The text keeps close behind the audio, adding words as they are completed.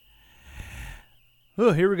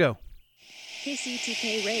Oh, here we go.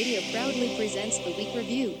 KCTK Radio proudly presents the Week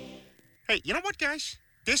Review. Hey, you know what, guys?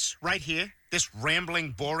 This right here, this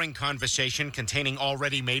rambling, boring conversation containing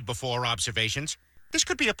already made before observations, this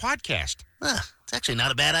could be a podcast. It's actually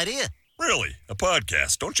not a bad idea. Really? A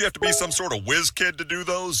podcast? Don't you have to be some sort of whiz kid to do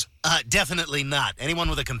those? Definitely not. Anyone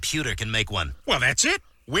with a computer can make one. Well, that's it.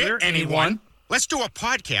 We're anyone. Let's do a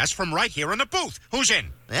podcast from right here in the booth. Who's in?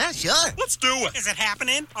 Yeah, sure. Let's do it. Is it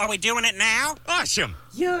happening? Are we doing it now? Awesome.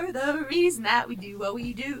 You're the reason that we do what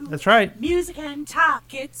we do. That's right. Music and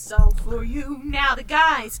talk, it's all for you. Now the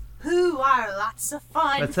guys who are lots of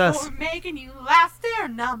fun That's us. for making you laugh, they're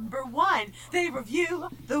number one. They review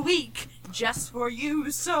the week just for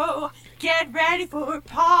you. So get ready for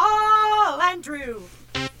Paul and Drew.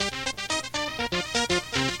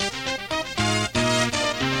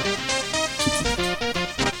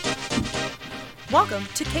 Welcome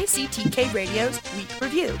to KCTK Radio's Week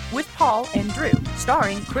Review with Paul and Drew,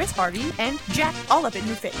 starring Chris Harvey and Jack all up in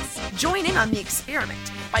your face. Join in on the experiment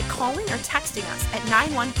by calling or texting us at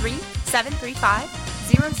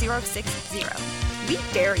 913-735-0060. We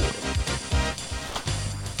dare you.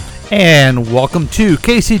 And welcome to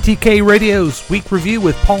KCTK Radio's Week Review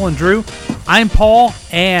with Paul and Drew. I'm Paul,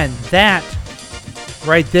 and that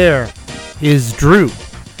right there is Drew.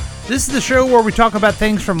 This is the show where we talk about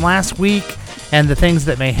things from last week and the things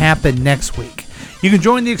that may happen next week. You can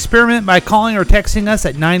join the experiment by calling or texting us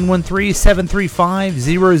at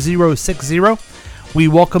 913-735-0060. We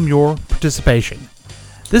welcome your participation.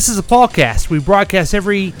 This is a podcast. We broadcast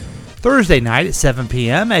every Thursday night at 7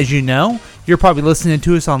 p.m. As you know, you're probably listening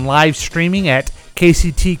to us on live streaming at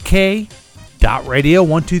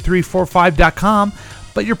kctk.radio12345.com,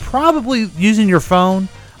 but you're probably using your phone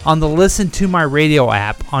on the Listen to My Radio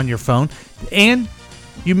app on your phone, and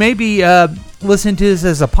you may be listening to this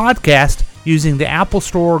as a podcast using the Apple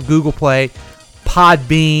Store, Google Play,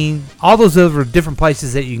 Podbean, all those other different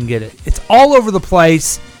places that you can get it. It's all over the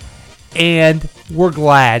place, and we're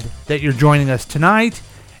glad that you're joining us tonight.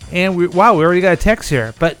 And we already got a text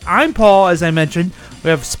here. But I'm Paul, as I mentioned.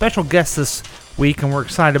 We have a special guest this week, and we're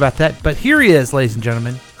excited about that. But here he is, ladies and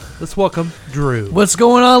gentlemen. Let's welcome Drew. What's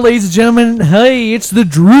going on, ladies and gentlemen? Hey, it's the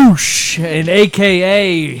Droosh, and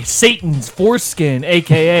a.k.a. Satan's foreskin,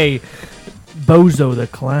 a.k.a. Bozo the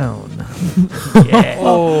Clown. Yeah.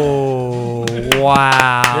 Oh,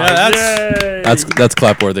 wow. Yeah, that's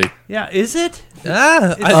clapworthy. Yeah, is it?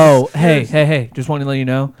 Hey. Just want to let you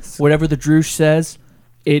know, whatever the Droosh says,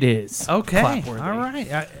 it is. Okay. Clapworthy. All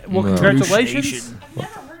right. Well, congratulations. I've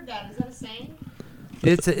never heard that. Is that a saying?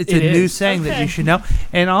 It's a new saying that you should know.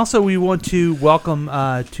 And also, we want to welcome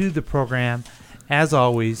to the program, as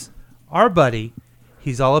always, our buddy.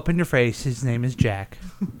 He's all up in your face. His name is Jack.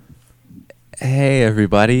 Hey,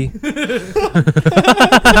 everybody.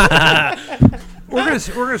 We're gonna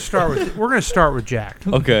start with Jack.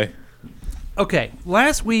 Okay. Okay.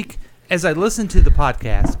 Last week, as I listened to the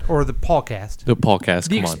podcast or the Paulcast, The Paulcast.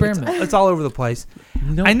 The Come on. experiment. it's all over the place.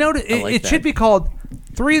 No, I noticed I like it that. should be called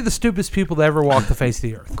 3 of the stupidest people to ever walk the face of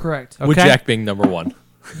the earth. Correct. Okay? With Jack being number one.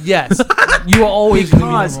 Yes. You will always be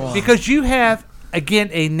number one. because you have again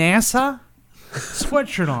a NASA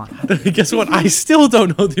sweatshirt on. Guess what? I still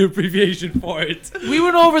don't know the abbreviation for it. We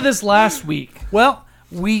went over this last week. Well,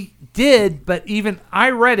 we did, but even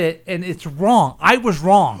I read it and it's wrong. I was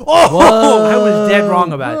wrong. Oh! I was dead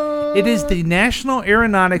wrong about it. It is the National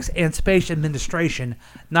Aeronautics and Space Administration,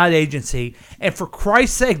 not agency. And for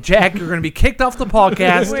Christ's sake, Jack, you're going to be kicked off the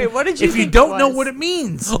podcast. Wait, what did you if you think don't it know was? what it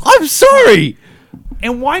means? I'm sorry.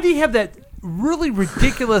 And why do you have that really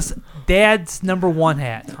ridiculous dad's number one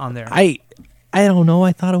hat on there? I don't know.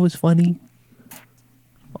 I thought it was funny.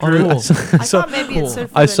 Drew. I thought maybe it stood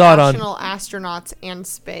for I the saw it on- National Astronauts and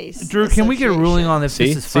Space. Drew, can we get a ruling on if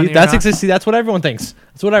this is funny or That's not? that's what everyone thinks.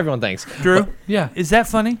 That's what everyone thinks. Drew, Yeah. is that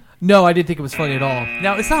funny? No, I didn't think it was funny at all.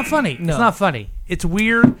 No, it's not funny. No. It's not funny. It's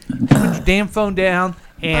weird. Put your damn phone down,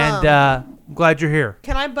 and I'm glad you're here.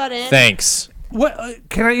 Can I butt in? Thanks. What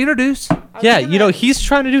can I introduce? Yeah, you know, he's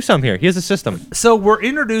trying to do something here. He has a system. So we're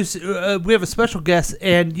introduced. We have a special guest,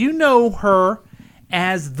 and you know her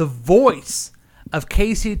as the voice of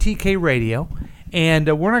KCTK Radio. And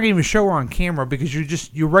we're not going to even show her on camera because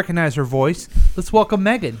you recognize her voice. Let's welcome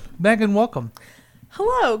Megan. Megan, welcome.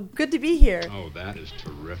 Hello, good to be here. Oh, that is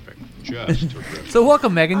terrific. Just terrific. So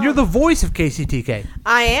welcome, Megan. You're the voice of KCTK.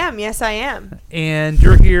 I am, yes I am. And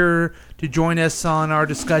you're here to join us on our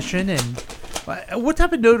discussion. And what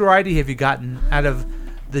type of notoriety have you gotten out of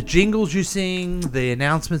the jingles you sing, the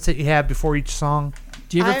announcements that you have before each song?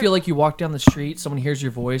 Do you ever feel like you walk down the street, someone hears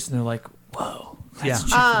your voice, and they're like, whoa, that's Yeah.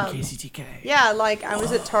 Chip from KCTK. Yeah, like I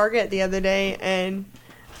was at Target the other day and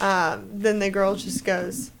then the girl just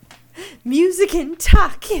goes, music and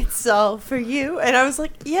talk, it's all for you. And I was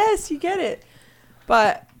like, yes, you get it.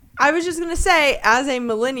 But I was just going to say, as a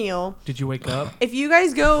millennial, Did you wake up? if you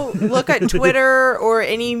guys go look at Twitter or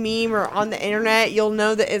any meme or on the internet, you'll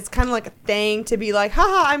know that it's kind of like a thing to be like,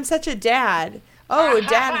 haha, I'm such a dad. Oh,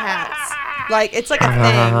 dad hats. Like, it's like a thing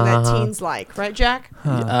that teens like. Right, Jack?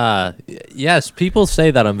 Yes, people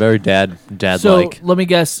say that I'm very dad-like. So let me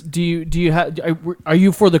guess. Do you have? Are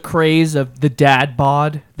you for the craze of the dad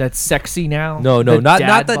bod that's sexy now? No, The not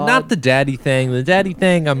dad not bod? the daddy thing. The daddy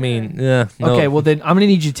thing, I mean, no. Okay, well then I'm gonna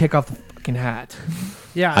need you to take off the fucking hat.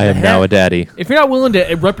 Yeah, I am now a daddy. If you're not willing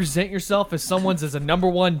to represent yourself as someone's as a number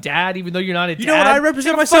one dad, even though you're not a dad, You know what I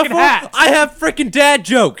represent get a myself fucking for? hat. I have freaking dad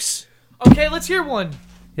jokes. Okay, let's hear one.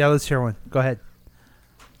 Yeah, let's hear one. Go ahead.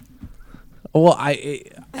 Well,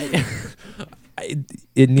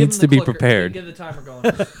 it needs to be prepared. Get the timer going.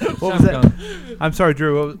 What was that? I'm sorry,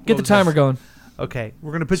 Drew. What Get the was timer that? going. Okay,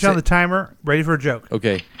 we're gonna put you on the timer. Ready for a joke?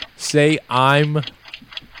 Okay, say I'm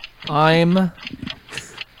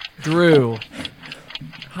Drew.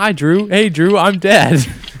 Hi, Drew. Hey, Drew. I'm Dad.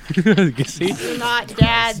 See? You're not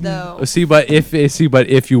dad, though. See, but if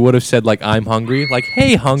you would have said like I'm hungry, like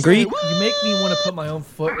hey, hungry. You make me want to put my own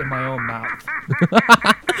foot in my own mouth.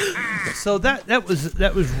 So that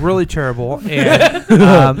was really terrible.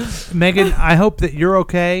 And Megan, I hope that you're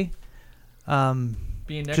okay.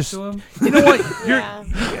 Being next to him. You know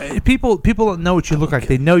what? People don't know what you look like.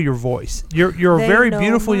 They know your voice. You're a They very know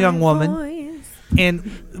beautiful my young woman, voice.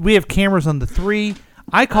 and we have cameras on the three.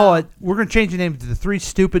 I call it. We're going to change the name to the three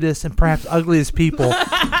stupidest and perhaps ugliest people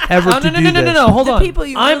ever to do this. No. Hold The on. people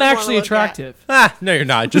you I'm really wanna actually look at. attractive. No, you're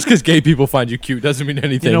not. Just because gay people find you cute doesn't mean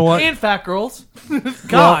anything. You know what? And fat girls.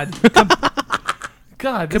 God.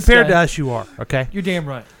 God. this Compared to guy. us, you are okay. You're damn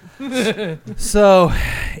right. So,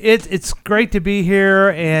 it's great to be here,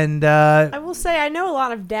 and I will say I know a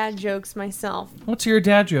lot of dad jokes myself. What's your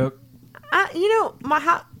dad joke?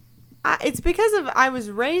 It's because of I was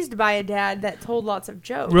raised by a dad that told lots of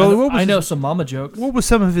jokes. really, what was I know his- some mama jokes. what was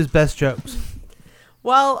some of his best jokes?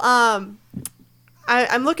 Well, I'm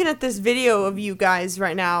looking at this video of you guys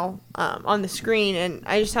right now on the screen, and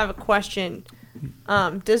I just have a question.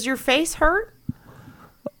 Does your face hurt?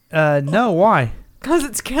 No, why? Because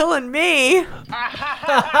it's killing me.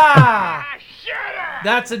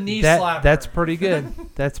 That's a knee slapper. That's pretty good.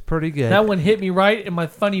 That's pretty good. That one hit me right in my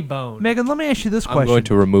funny bone. Megan, let me ask you this I'm question. going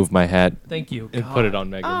to remove my hat Thank you. and God. put it on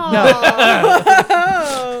Megan.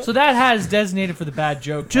 So that has designated for the bad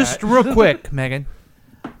joke. Just Pat. real quick, Megan.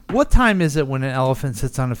 What time is it when an elephant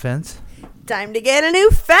sits on a fence? Time to get a new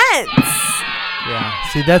fence. Yeah.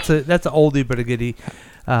 See, that's an oldie but a goodie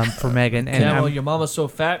for Megan. And Yeah, well, I'm- your mama's so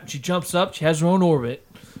fat, she jumps up, she has her own orbit.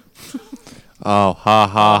 Oh, ha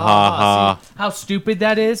ha ha See how stupid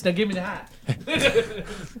that is? Now give me the hat.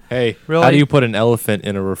 Hey, Really? how do you put an elephant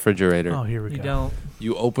in a refrigerator? oh, here we You go. don't.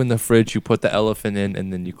 You open the fridge, you put the elephant in,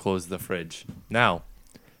 and then you close the fridge. Now,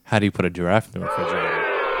 how do you put a giraffe in a refrigerator?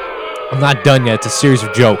 I'm not done yet. It's a series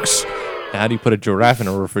of jokes. Now, how do you put a giraffe in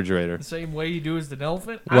a refrigerator? The same way you do as an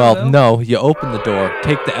elephant? I Well, don't know. no. You open the door,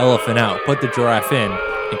 take the elephant out, put the giraffe in,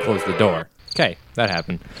 and close the door. Okay, that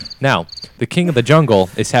happened. Now, the king of the jungle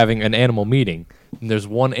is having an animal meeting, and there's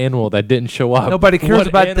one animal that didn't show up. Nobody cares What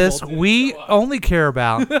about animal this. didn't We show up? only care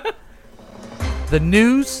about the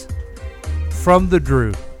news from the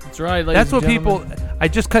Drew. That's right, ladies That's what and people. gentlemen. I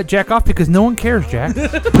just cut Jack off because no one cares, Jack.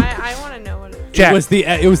 I want to know what it is. Jack,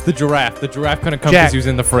 It was the giraffe. The giraffe couldn't come Jack. because he was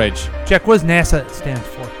in the fridge. Jack, what does NASA stand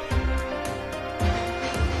for?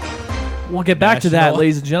 We'll get back to that, National-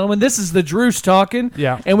 ladies and gentlemen. This is the Drews talking.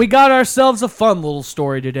 Yeah. And we got ourselves a fun little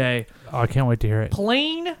story today. Oh, I can't wait to hear it.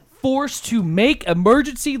 Plane forced to make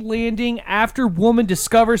emergency landing after woman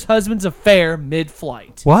discovers husband's affair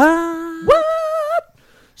mid-flight. What?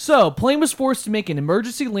 So, plane was forced to make an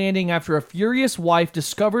emergency landing after a furious wife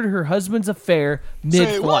discovered her husband's affair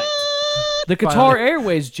mid-flight. The Qatar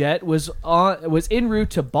Airways jet was en route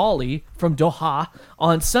to Bali from Doha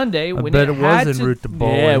on Sunday when bet it it was had en to, route to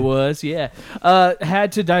Bali. Yeah, it was. Yeah,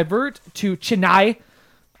 had to divert to Chennai.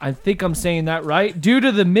 I think I'm saying that right. Due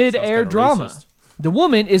to the mid-air kinda drama, racist. the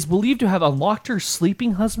woman is believed to have unlocked her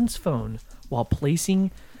sleeping husband's phone while placing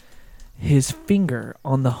his finger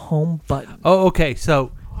on the home button. Oh, okay.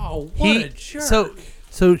 So Oh,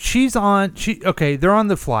 So she's on. They're on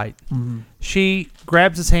the flight. Mm-hmm. She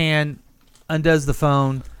grabs his hand, undoes the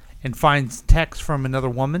phone, and finds text from another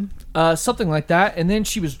woman. Something like that. And then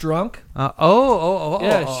she was drunk. Yeah,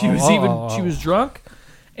 She was drunk,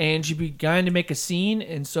 and she began to make a scene.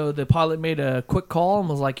 And so the pilot made a quick call and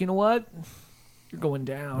was like, "You know what? You're going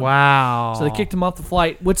down." Wow. So they kicked him off the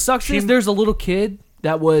flight. What sucks is there's a little kid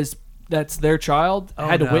that's their child Oh,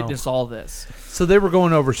 had to no. witness all this. So they were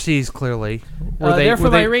going overseas, clearly. They're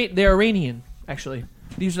from Iran. They're Iranian, actually.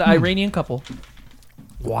 These are the Iranian couple.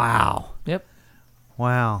 Wow. Yep.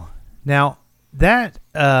 Wow. Now, that...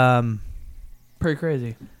 Pretty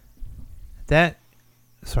crazy.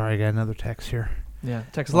 Sorry, I got another text here. Yeah,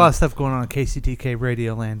 There's a lot of stuff going on KCTK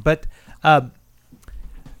Radio Land. But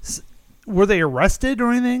were they arrested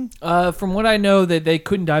or anything? From what I know, that they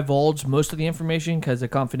couldn't divulge most of the information because of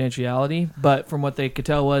confidentiality. But from what they could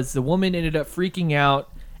tell was the woman ended up freaking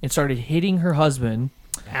out and started hitting her husband.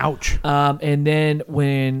 Ouch. And then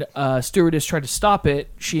when stewardess tried to stop it,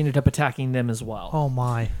 she ended up attacking them as well. Oh,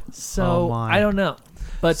 my. So, Oh, my. I don't know.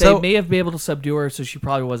 But So- they may have been able to subdue her, so she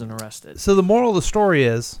probably wasn't arrested. So the moral of the story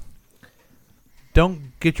is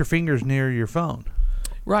don't get your fingers near your phone.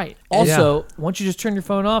 Right. Also, why don't you just turn your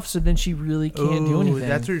phone off so then she really can't do Ooh, anything?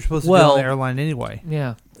 That's what you're supposed to do on the airline anyway.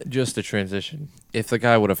 Yeah. Just a transition. If the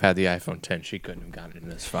guy would have had the iPhone 10, she couldn't have gotten in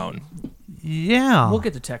this phone. Yeah. We'll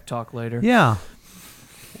get to tech talk later. Yeah.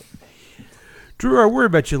 Drew, I worry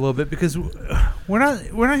about you a little bit because we're not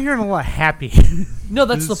hearing a lot of happy. No,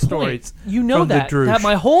 that's the stories point. You know from the that. Droosh. That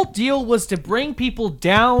my whole deal was to bring people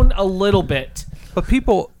down a little bit. But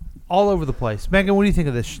people all over the place. Megan, what do you think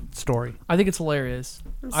of this story? I think it's hilarious.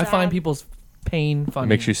 I'm I find sad. people's pain funny. It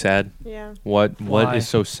makes you sad? Yeah. What Why? is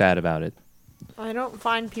so sad about it? I don't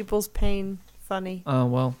find people's pain funny. Oh,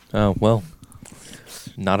 well. Oh, well.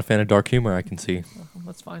 Not a fan of dark humor, I can see.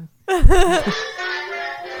 That's fine.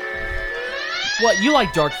 What, you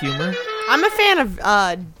like dark humor? I'm a fan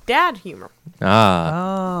of dad humor.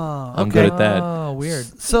 Ah. Oh, I'm good at that. Oh, weird.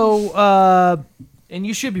 So, And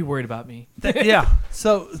you should be worried about me. yeah.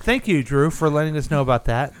 So, thank you, Drew, for letting us know about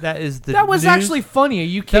that. That is the That was news- actually funny. Are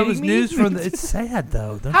you kidding That was me? news from the... It's sad,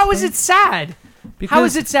 though. Don't How you is think? it sad? How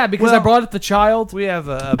is it sad? Because I well, brought up the child? We have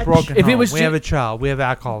a broken If it home. was we ju- have a child. We have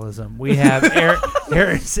alcoholism. We have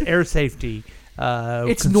air safety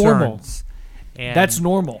It's concerns. normal. And, That's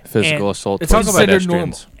normal. Physical and assault it's towards considered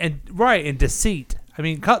pedestrians. and deceit. I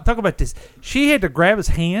mean, talk about this. She had to grab his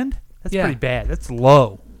hand. That's Yeah. pretty bad. That's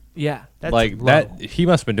low. Yeah. That's Like low. that, he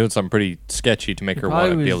must have been doing something pretty sketchy to make her want to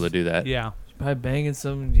probably be able was- to do that. Yeah. Probably banging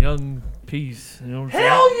some young piece. You know what I'm saying?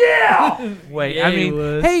 Hell yeah! Wait, Yeah, I he mean,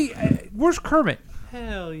 was. hey, where's Kermit?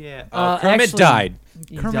 Hell yeah. Kermit Kermit died.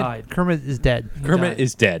 He Kermit died. Kermit is dead. Kermit died.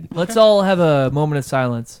 is dead. Let's all have a moment of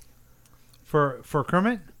silence. For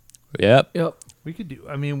Kermit, Yep. Yep. we could do.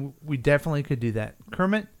 I mean, we definitely could do that.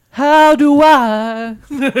 Kermit. How do I?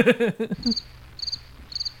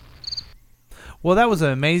 Well, that was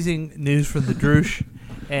amazing news from the Droosh,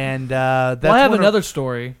 and that's Well, I have one of- another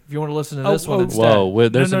story if you want to listen to this one instead. Whoa, well,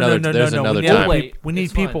 there's No, another. no, there's no, another we time. Need, we need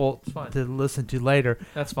It's fine. people It's fine. to listen to later.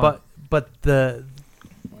 That's fine. But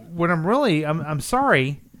what I'm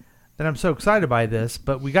sorry that I'm so excited by this,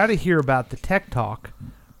 but we got to hear about the tech talk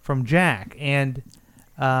from Jack. And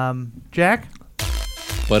Jack,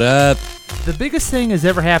 What up? the biggest thing has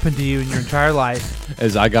ever happened to you in your entire life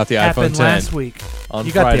As I got the iPhone happened 10 last week. on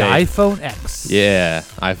You got Friday. the iPhone X. Yeah,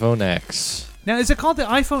 iPhone X. Now, is it called the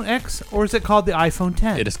iPhone X or is it called the iPhone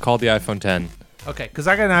 10? It is called the iPhone 10. Okay, because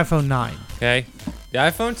I got an iPhone 9. Okay, the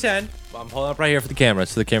iPhone 10. I'm holding up right here for the camera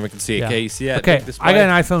so the camera can see it. Yeah. Okay, you see that? Okay, big display? I got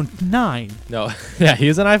an iPhone 9. No, yeah, he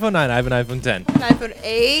has an iPhone 9. I have an iPhone 10. An iPhone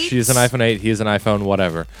 8. She has an iPhone 8. He has an iPhone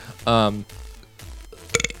whatever.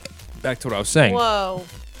 Back to what I was saying. Whoa.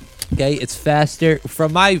 Okay, it's faster.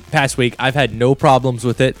 From my past week, I've had no problems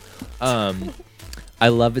with it. I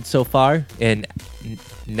love it so far. And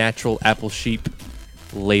natural apple sheep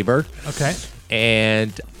labor. Okay.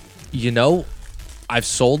 And I've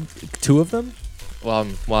sold 2 of them while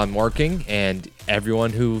I'm working, and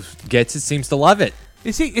everyone who gets it seems to love it.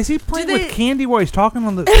 Is he playing Do with they- candy while he's talking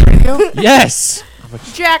on the radio? Yes.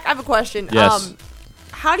 Jack, I have a question. Yes.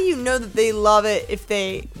 How do you know that they love it if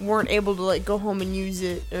they weren't able to go home and use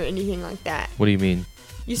it or anything like that? What do you mean?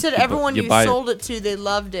 You said everyone you you buy it. sold it to, they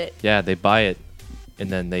loved it. Yeah, they buy it,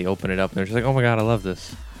 and then they open it up, and they're just like, "Oh my god, I love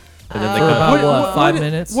this." And then they For come about out. what, 5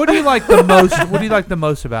 minutes? What do you like the most? What do you like the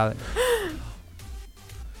most about it?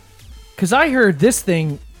 Because I heard this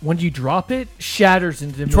thing, when you drop it, shatters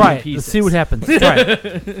into a Try million it. pieces. Let's see what happens. Try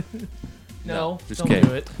it. No, just don't kidding.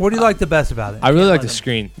 do it. What do you like the best about it? I really like let the them.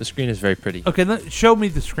 screen. The screen is very pretty. Okay, show me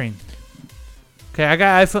the screen. Okay, I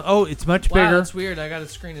got iPhone. Oh, it's much Wow, bigger. that's weird. I got a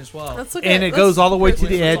screen as well. Let's look And at it goes all the way to let's-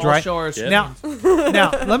 the edge, Let's right? show our Yeah. screens. Now,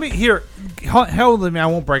 let me here. Hold with me. I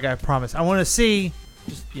won't break. I promise. I want to see.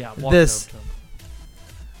 Just, yeah, walk This- it over to him.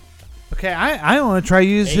 Okay, I want to try to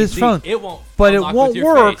use his AZ, phone, It won't. but it unlock won't with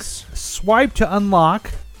your work. face. Swipe to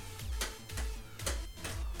unlock.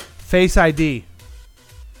 Face ID.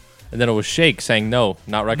 And then it will shake, saying no,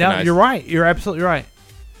 not recognized. No, you're right. You're absolutely right.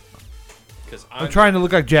 because I'm trying to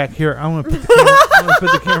look like Jack. Here, I'm gonna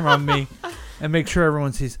put the camera on me and make sure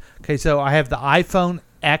everyone sees. Okay, so I have the iPhone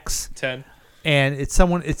X 10, and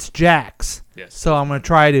it's Jack's. Yes. So I'm gonna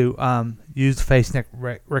try to use the face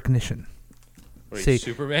recognition. Wait, See.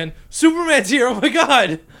 Superman? Superman's here! Oh my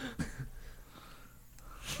god!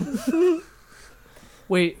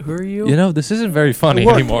 Wait, who are you? You know, this isn't very funny It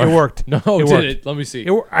worked. anymore. It worked. No, It did worked. it? Let me see.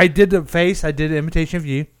 I did the face. I did an imitation of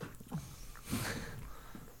you.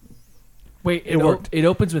 Wait, It worked. It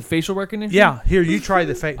opens with facial recognition? Yeah. Here, you try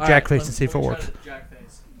the All Jack right, face let and see if it me try works. the Jack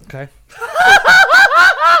face. Okay.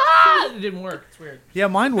 It didn't work. It's weird. Yeah,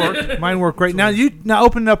 mine worked. Mine worked great. Now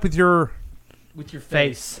open it up with your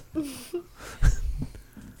face.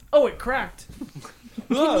 Oh, it cracked.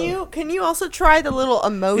 Can you also try the little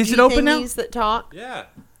emoji Is it open now? thingies that talk? Yeah.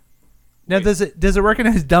 Now does it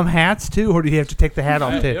recognize dumb hats too, or do you have to take the hat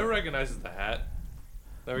off It too? recognizes the hat.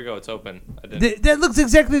 There we go. It's open. I didn't. That looks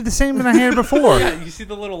exactly the same that I had before. Yeah, you see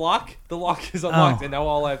the little lock? The lock is unlocked, Oh. and now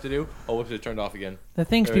all I have to do. Oh, whoops! It turned off again. The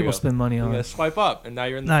things There we people go. spend money You on. gotta swipe up, and now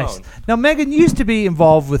you're in the Nice. phone. Now, Megan, you used to be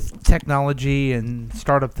involved with technology and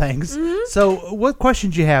startup things. Mm-hmm. So, what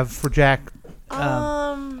questions you have for Jack?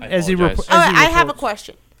 I as he apologize. I have a reports?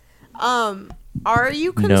 question. Are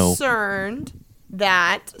you No. concerned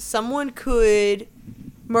that someone could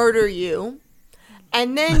murder you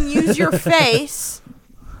and then use your face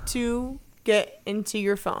to get into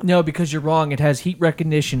your phone? No, because you're wrong. It has heat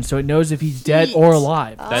recognition, so it knows if he's dead Heat. or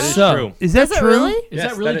alive. That is So- true. Is that Does it true? really? Is Yes,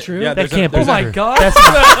 that really that is- true? yeah, That there's a- can't be there's Oh a- my god!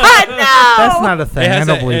 That's not a It thing. I has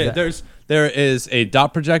don't a- believe that. There is a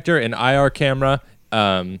dot projector, an IR camera,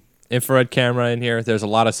 infrared camera in here. There's a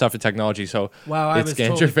lot of stuff in technology, so Wow, I it was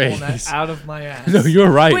scans totally your pulling that face. out of my ass. No, you're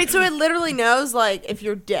right. Wait, so it literally knows like if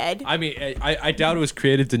you're dead? I mean, I doubt it was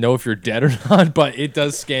created to know if you're dead or not, but it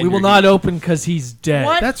does scan. We will your not open because he's dead.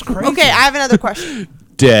 What? That's crazy. Okay, I have another question.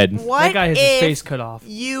 dead, What That guy has if his face cut off.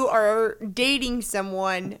 you are dating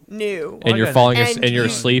someone new? and you're got it. falling And and you're you-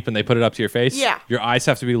 asleep, and they put it up to your face. Yeah. Your eyes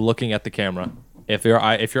have to be looking at the camera. If your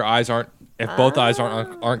eyes aren't, if both eyes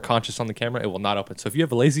aren't conscious on the camera, it will not open. So if you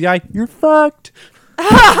have a lazy eye, you're fucked.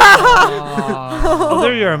 Oh,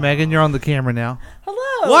 there you are, Megan. You're on the camera now.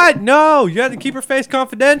 Hello. What? No, you have to keep her face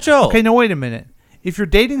confidential. Okay, now wait a minute. If you're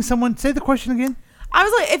dating someone, say the question again. I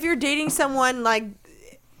was like, if you're dating someone like.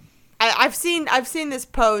 I've seen this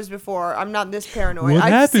pose before. I'm not this paranoid.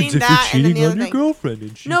 I've seen that and then the other thing. girlfriend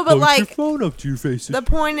and she No, but, pokes your like, phone up to your face? The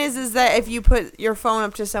point is that if you put your phone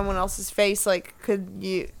up to someone else's face, like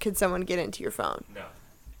could someone get into your phone? No.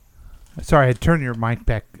 Sorry, I had to turn your mic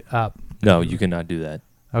back up. No, you cannot do that.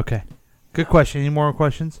 Okay. Good question. Any more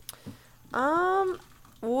questions?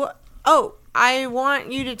 What? Oh, I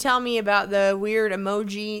want you to tell me about the weird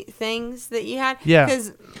emoji things that you had. Yeah.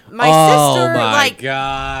 Because my sister,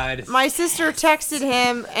 god. my sister texted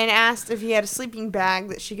him and asked if he had a sleeping bag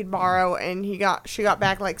that she could borrow, and she got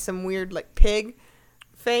back like some weird like pig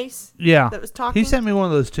face. Yeah. That was talking. He sent me one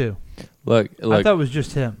of those too. Look. I thought it was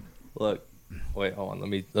just him. Look. Wait, hold on. Let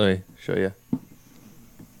me show you.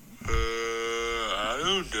 I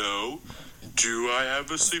don't know. Do I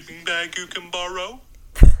have a sleeping bag you can borrow?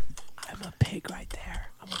 I'm a pig right there.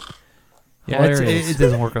 Yeah, Hilarious. it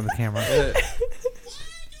doesn't work on the camera.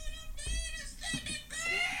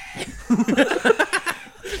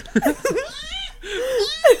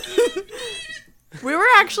 We were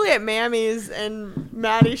actually at Mammy's, and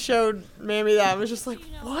Maddie showed Mammy that. I was just like,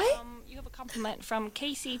 what? You have a compliment from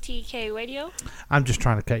KCTK Radio. I'm just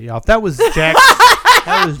trying to cut you off. That was Jack.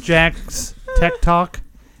 That was Jack's Tech Talk.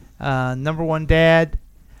 Number one dad.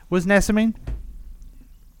 What's NASA mean?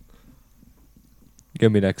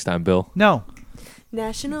 Give me next time, Bill. No.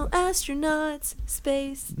 National Astronauts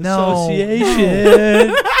Space. No.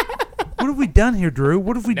 Association. What have we done here, Drew?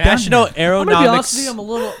 What have we National done? Here? I'm gonna be honest with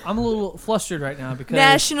Aeronautics. you. I'm a little flustered right now because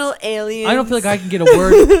National Aliens. I don't feel like I can get a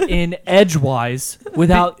word in edgewise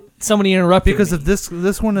without somebody interrupting. Because me. of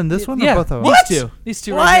this one and this one, yeah, or both of them? these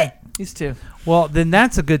two What? right here. These two. Well, then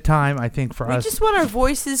that's a good time, I think, for We us. just want our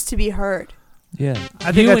voices to be heard. Yeah.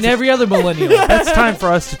 I think You and that's- every other millennial. That's time for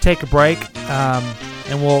us to take a break,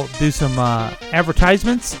 and we'll do some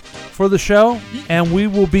advertisements for the show, and we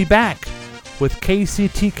will be back with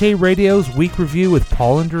KCTK Radio's Week Review with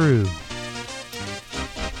Paul and Drew.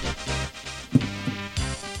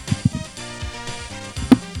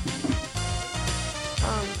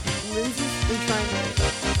 Lindsay's been trying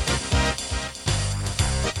to.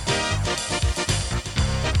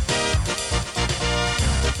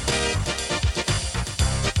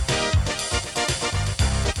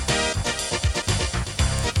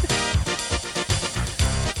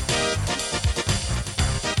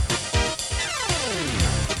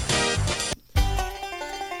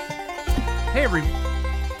 Hey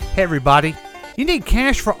everybody. You need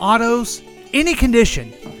cash for autos, any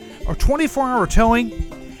condition, or 24-hour towing?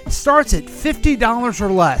 It starts at $50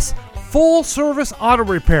 or less. Full service auto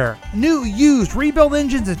repair, new, used, rebuild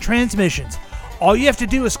engines and transmissions. All you have to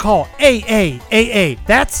do is call AAAA.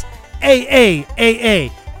 That's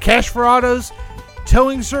AAAA. Cash for autos,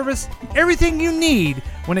 towing service, everything you need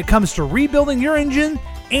when it comes to rebuilding your engine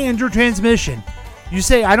and your transmission. You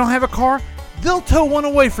say, I don't have a car? They'll tow one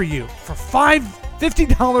away for you for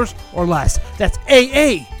 $50 or less. That's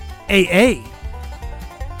AAAA.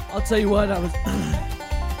 I'll tell you what, I was...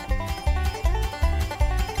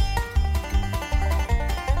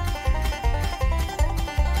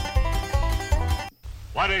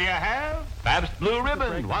 What do you have? Pabst Blue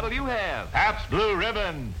Ribbon. What'll you have? Pabst Blue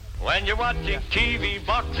Ribbon. When you're watching TV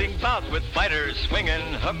boxing bouts with fighters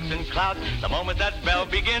swinging hooks and clouts, the moment that bell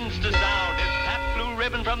begins to sound, it's Pabst Blue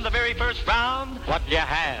Ribbon from the very first round. What do you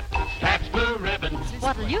have? Pabst Blue Ribbon.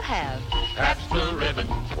 What'll you have? Pabst Blue Ribbon.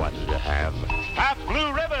 What'll you have? Pabst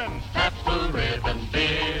Blue Ribbon. Pabst Blue Ribbon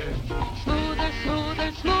beer. Smoother,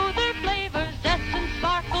 smoother, smoother flavors, zest and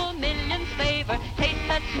sparkle, millions favor. Taste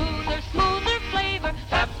that smoother, smoother flavor.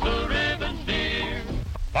 Pabst Blue Ribbon beer.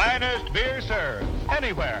 Finest beer served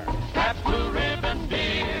anywhere. Pabst Blue Ribbon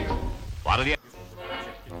beer. What'll you?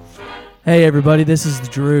 Hey everybody, this is the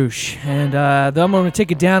Droosh, and I'm going to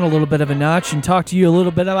take it down a little bit of a notch and talk to you a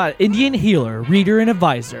little bit about Indian Healer, reader and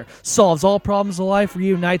advisor. Solves all problems of life,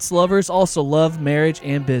 reunites lovers, also love, marriage,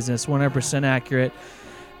 and business. 100% accurate.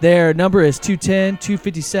 Their number is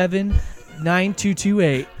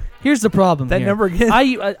 210-257-9228. Here's the problem. That here. number again?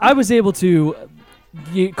 I was able to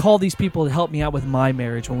call these people to help me out with my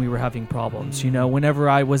marriage when we were having problems, whenever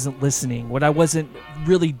I wasn't listening, what I wasn't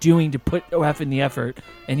really doing to put in the effort.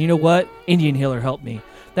 And you know what? Indian Healer helped me.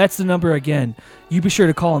 That's the number again. You be sure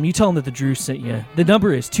to call them. You tell them that the Drew sent you. The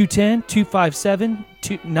number is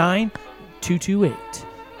 210-257-9228.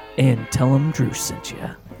 And tell them Drew sent you.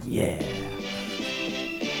 Yeah.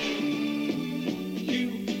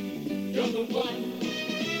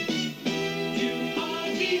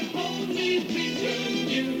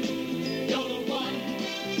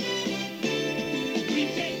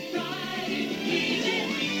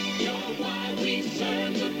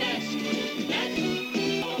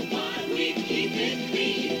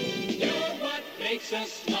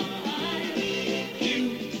 Us smile.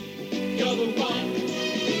 You're the one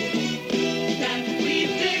that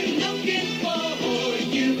we've been looking for.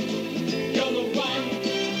 You're the one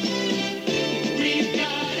we've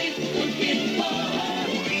got it looking for.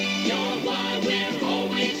 You're why we're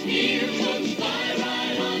always here. Close by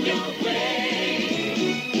right on your way.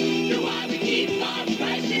 You're why we keep our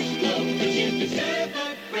prices low. 'Cause you deserve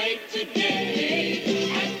a break today.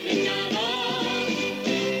 At McDonald's,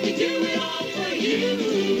 we do it all for you.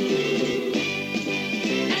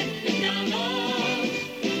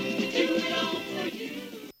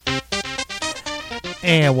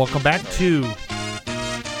 And welcome back to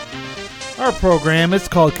our program. It's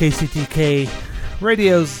called KCTK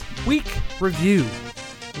Radio's Week Review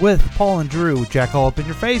with Paul and Drew. Jack all up in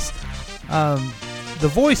your face. The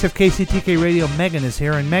voice of KCTK Radio, Megan, is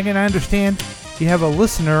here. And Megan, I understand you have a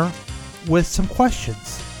listener with some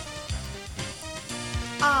questions.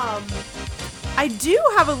 I do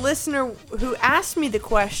have a listener who asked me the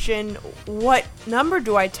question, what number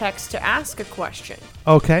do I text to ask a question?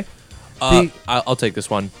 Okay. I'll take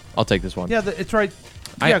this one. Yeah, it's right.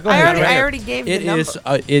 Yeah, go ahead. I already gave the number.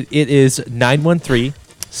 It is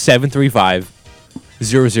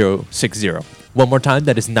 913-735-0060. One more time,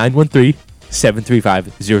 that is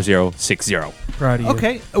 913-735-0060. Proud of you.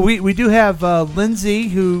 Okay, we do have Lindsay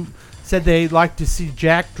who said they'd like to see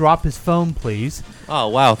Jack drop his phone, please. Oh,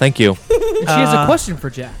 wow, thank you. And she has a question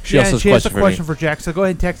for Jack. She has a question for Jack, so go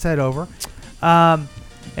ahead and text that over.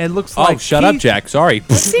 It looks like shut up, Jack. Sorry.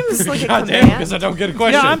 That seems like a God command. damn, because I don't get a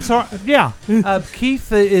question. Yeah, I'm sorry. Yeah. Keith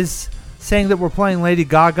is saying that we're playing Lady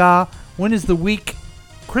Gaga. When is the week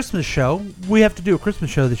Christmas show? We have to do a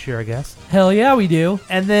Christmas show this year, I guess. Hell yeah, we do.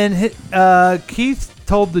 And then Keith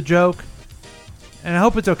told the joke, and I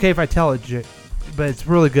hope it's okay if I tell it, but it's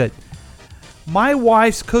really good. My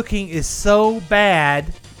wife's cooking is so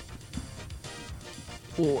bad.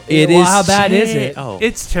 How bad is it? Oh.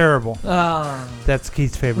 It's terrible. That's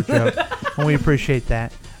Keith's favorite joke, and we appreciate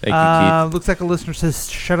that. Thank you, Keith. Looks like a listener says,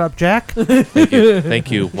 "Shut up, Jack."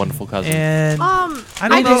 Thank you, wonderful cousin. And I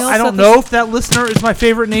I don't know if that listener is my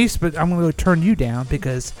favorite niece, but I'm going to turn you down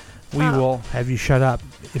because we will have you shut up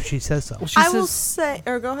if she says so. I will say,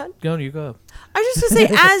 or go ahead. Go, you go. I was just going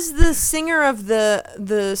to say, as the singer of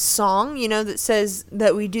the song, that says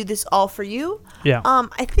that we do this all for you. Yeah.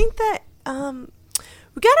 I think that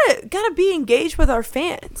we gotta be engaged with our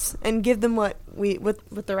fans and give them what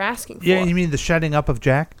they're asking for. Yeah, you mean the shutting up of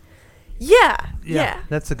Jack? Yeah.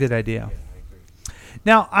 That's a good idea.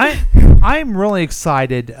 Now, I'm really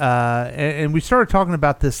excited, and we started talking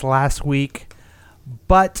about this last week,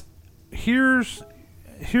 but here's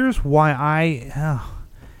why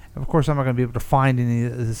of course, I'm not going to be able to find any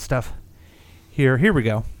of this stuff here. Here we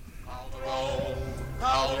go. Call the roll,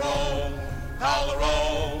 call the roll, call the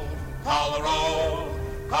roll, call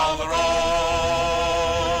the roll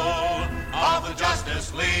of the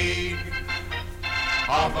Justice League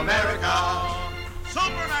of America.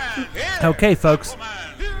 Superman! Okay, folks.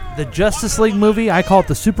 The Justice League movie, I call it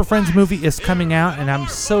the Super Friends movie, is coming out, and I'm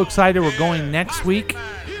so excited. We're going next week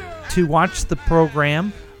to watch the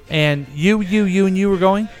program. And you were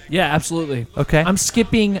going? Yeah, absolutely. Okay. I am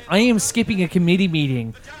skipping a committee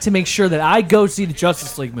meeting to make sure that I go see the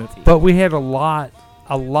Justice League movie. But we had a lot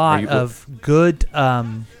of good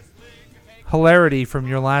hilarity from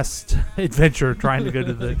your last adventure trying to go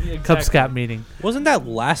to the Exactly. Cub Scout meeting. Wasn't that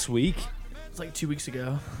last week? It's like 2 weeks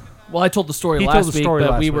ago. Well, I told the story He last told the week, story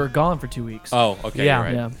but last we week. were gone for 2 weeks. Oh, okay. Yeah. You're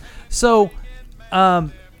right. Yeah. So,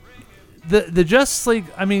 the Justice League,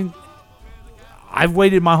 I mean, I've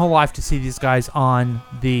waited my whole life to see these guys on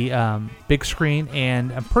the big screen,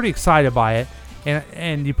 and I'm pretty excited by it.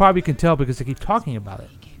 And you probably can tell because they keep talking about it.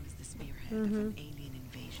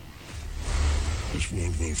 This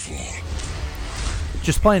world will fall.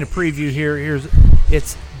 Just playing a preview here.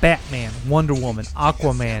 It's Batman, Wonder Woman,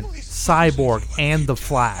 Aquaman, Cyborg, and the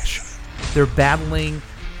Flash. They're battling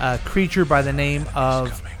a creature by the name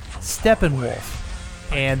of Steppenwolf.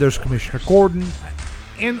 And there's Commissioner Gordon.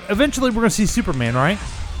 And eventually we're going to see Superman, right?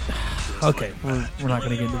 Okay, we're not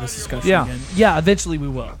going to get into this discussion Yeah. again. Yeah, eventually we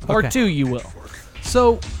will. Part Okay. 2, you will.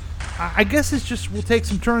 So, I guess it's just we'll take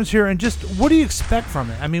some turns here and just what do you expect from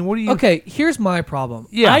it? I mean, what do you? Okay, here's my problem.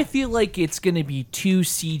 Yeah. I feel like it's going to be too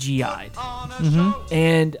CGI'd. Mm-hmm.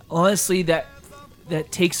 And honestly, that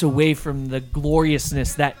takes away from the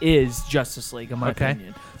gloriousness that is Justice League, in my Okay.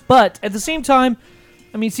 opinion. But at the same time,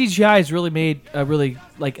 I mean, CGI has really made a really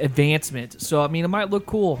advancement. So I mean, it might look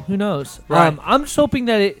cool. Who knows? Right. I'm just hoping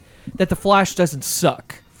that the Flash doesn't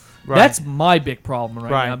suck. Right. That's my big problem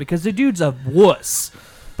right now because the dude's a wuss.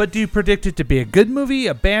 But do you predict it to be a good movie,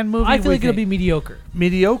 a bad movie? I feel like it'll be mediocre.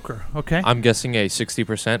 Mediocre. Okay. I'm guessing a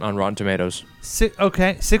 60% on Rotten Tomatoes.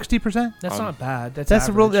 Okay, 60%. That's not bad. That's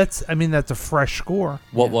a real. average. That's a fresh score.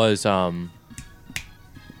 What was do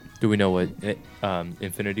we know what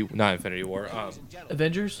Infinity War?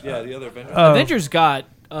 Avengers? Yeah, the other Avengers. Avengers got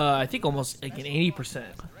I think almost like an 80%.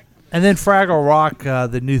 And then Fraggle Rock,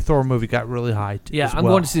 the new Thor movie, got really high. Yeah, as I'm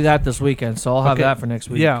well. going to see that this weekend, so I'll have Okay. that for next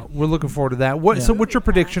week. Yeah, we're looking forward to that. So, what's your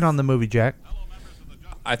prediction on the movie, Jack?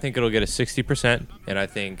 I think it'll get a 60%, and I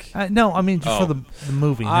think. No, I mean just for the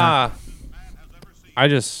movie. not-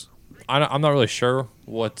 I'm not really sure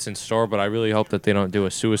what's in store, but I really hope that they don't do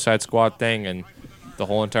a Suicide Squad thing, and the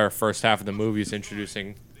whole entire first half of the movie is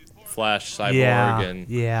introducing Flash, Cyborg, and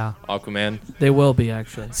Aquaman. They will be,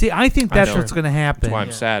 actually. See, I think that's what's going to happen. That's why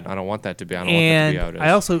I'm sad. I don't want that to be. I don't And want that to be how it is.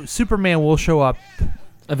 I also Superman will show up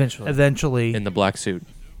eventually in the black suit.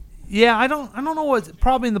 Yeah, I don't know what's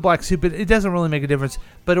probably in the black suit, but it doesn't really make a difference.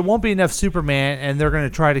 But it won't be enough Superman, and they're going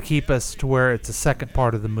to try to keep us to where it's the second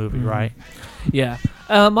part of the movie, Mhm. right? Yeah.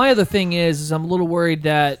 My other thing is I'm a little worried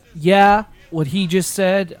that, what he just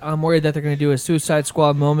said, I'm worried that they're going to do a Suicide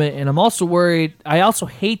Squad moment, and I'm also worried, I also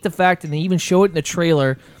hate the fact, and they even show it in the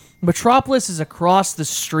trailer, Metropolis is across the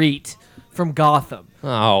street from Gotham.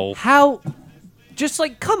 Oh. How, just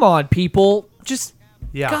like, come on, people. Just,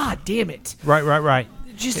 Yeah. God damn it. Right.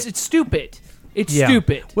 Just, it's stupid. It's Yeah.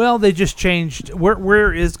 stupid. Well, they just changed.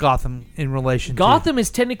 Where is Gotham in relation to? Gotham is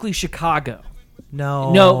technically Chicago.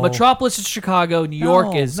 No. No, Metropolis is Chicago. New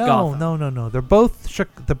York is Gotham. No. They're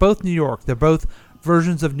both New York. They're both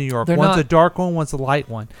versions of New York. They're One's not- a dark one, one's a light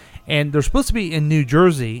one. And they're supposed to be in New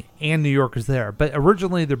Jersey, and New York is there. But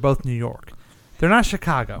originally, they're both New York. They're not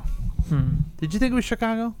Chicago. Did you think it was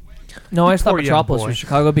Chicago? No, I You just thought poor young Metropolis boy. was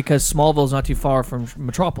Chicago because Smallville's not too far from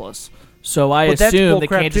Metropolis. So I But that's assume that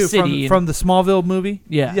bullcrap, Kansas too, City from the Smallville movie.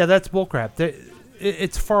 Yeah. Yeah, that's bullcrap.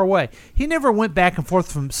 It's far away. He never went back and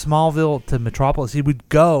forth from Smallville to Metropolis. He would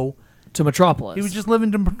go to Metropolis. He would just live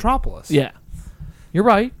in Metropolis. Yeah, you're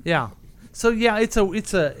right. Yeah. So yeah, it's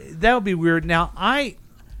a that would be weird. Now I'm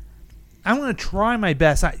gonna try my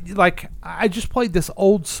best. I just played this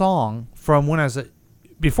old song from when I was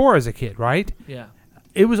before I was a kid, right? Yeah.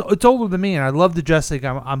 It's older than me, and I love the Justice League.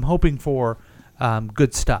 I'm hoping for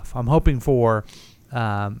good stuff. I'm hoping for.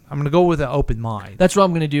 I'm gonna go with an open mind. That's what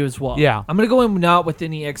I'm going to do as well. Yeah. I'm going to go in not with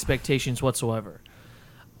any expectations whatsoever.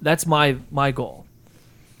 That's my goal.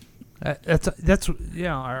 That's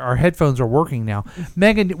yeah. Our headphones are working now.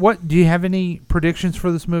 Megan, what do you have any predictions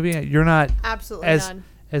for this movie? You're not Absolutely none.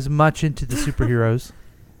 as much into the superheroes.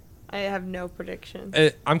 I have no predictions.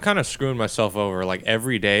 I'm kind of screwing myself over. Like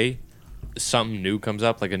every day, something new comes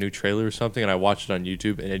up, like a new trailer or something, and I watch it on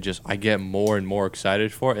YouTube, and I get more and more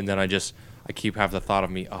excited for it, and then I keep having the thought of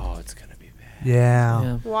me, oh, it's gonna be bad.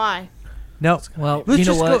 Yeah. Why? No. Well, let's you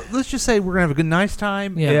know just what? let's just say we're gonna have a good nice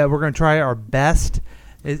time. Yeah. We're gonna try our best,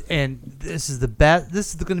 and this is the best.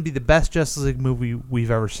 This is going to be the best Justice League movie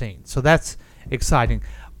we've ever seen. So that's exciting.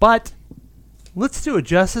 But let's do a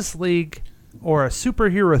Justice League or a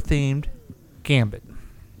superhero themed Gambit.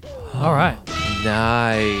 All right.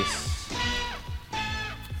 Nice.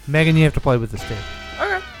 Megan, you have to play with this, Dave.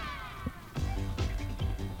 Okay.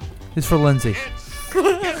 It's for Lindsay.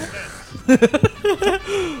 And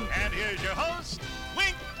here's your host,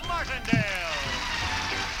 Wink Martindale.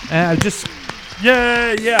 And I just,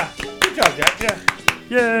 yeah. Good job, Jack. Yeah.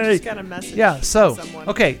 Yay. Just got a message. Yeah, so, from someone.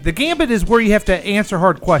 okay, the Gambit is where you have to answer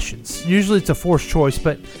hard questions. Usually it's a forced choice,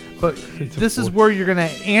 but this is where you're going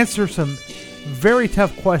to answer some very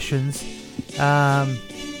tough questions.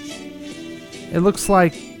 It looks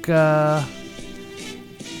like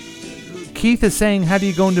Keith is saying, how do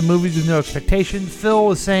you go into movies with no expectation?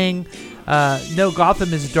 Phil is saying, no,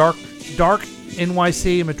 Gotham is dark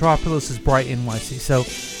NYC, and Metropolis is bright NYC.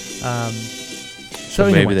 So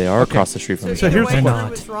maybe anyway, they are okay. across the street from So each here's other. the They're question.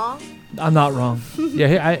 Was wrong? I'm not wrong.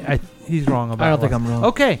 Yeah, he's wrong about I don't it. think I'm wrong.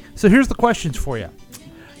 Okay, so here's the questions for you.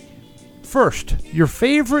 First, your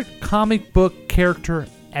favorite comic book character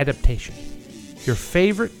adaptation. Your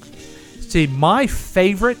favorite. See, my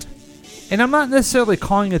favorite, and I'm not necessarily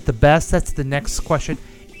calling it the best, that's the next question,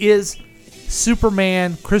 is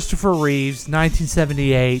Superman, Christopher Reeves,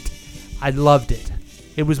 1978. I loved it.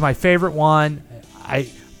 It was my favorite one. I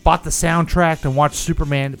bought the soundtrack and watched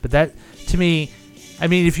Superman, but that, to me, I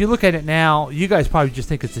mean, if you look at it now, you guys probably just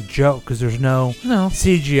think it's a joke because there's no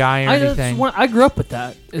CGI or anything. I grew up with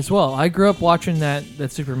that as well. I grew up watching that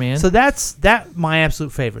Superman. So that's my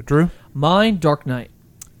absolute favorite. Drew? Mine, Dark Knight.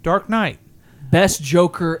 Dark Knight. Best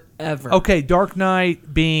Joker ever. Okay, Dark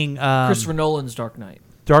Knight being... Christopher Nolan's Dark Knight.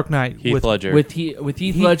 Dark Knight. Heath Ledger. With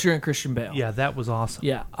Heath Ledger and Christian Bale. Yeah, that was awesome.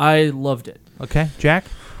 Yeah, I loved it. Okay, Jack?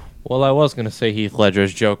 Well, I was gonna say Heath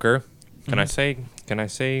Ledger's Joker. Can I say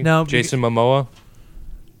No, Jason Momoa?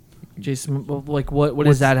 Jason, like what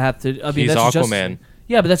does that have to? I mean, He's that's Aquaman.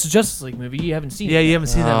 Yeah, but that's a Justice League movie. You haven't seen it. Yeah, yet. you haven't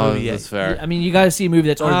seen that movie yet. That's fair. I mean, you got to see a movie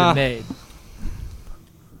that's already been made.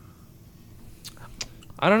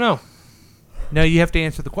 I don't know. No, you have to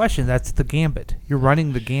answer the question. That's the Gambit. You're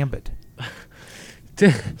running the Gambit.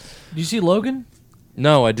 Did you see Logan?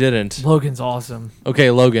 No, I didn't. Logan's awesome. Okay,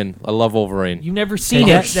 Logan. I love Wolverine. You've never seen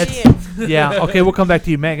Yeah, it. yeah. Okay, we'll come back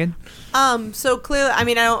to you, Megan. So clearly, I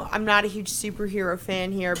mean, I'm not a huge superhero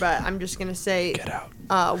fan here, but I'm just gonna say, Get out.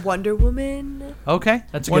 Wonder Woman. Okay,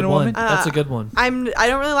 That's a Wonder good one. Woman. That's a good one. I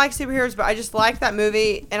don't really like superheroes, but I just like that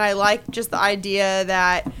movie, and I like just the idea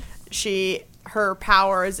that her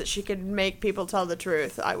power is that she could make people tell the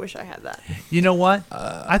truth. I wish I had that. You know what?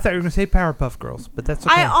 I thought you were going to say Powerpuff Girls, but that's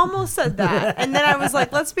okay. I almost said that, and then I was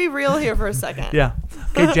like, let's be real here for a second. Yeah.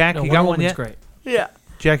 Okay, Jack, No, you got Wonder one Woman's yet? great. Yeah.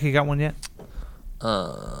 Jack, you got one yet?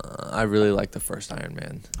 I really like the first Iron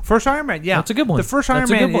Man. First Iron Man, yeah. That's a good one. The first Iron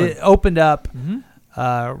That's a Man good one. it opened up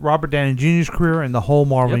Robert Downey Jr.'s career and the whole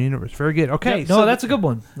Marvel Universe. Very good. Okay. Yeah, no, that's a good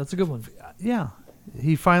one. That's a good one. Yeah.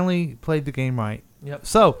 He finally played the game right. Yep.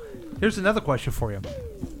 So, here's another question for you.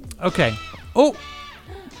 Okay. Oh.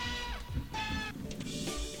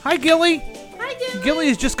 Hi, Gilly. Hi, Gilly. Gilly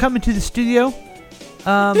is just coming to the studio.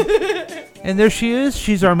 And there she is.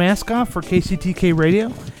 She's our mascot for KCTK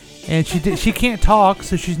Radio. And she can't talk,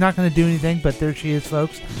 so she's not going to do anything, but there she is,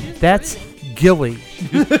 folks. That's Gilly.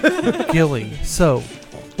 Gilly. So,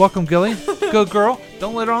 welcome, Gilly. Good girl.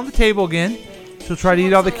 Don't let her on the table again. She'll try to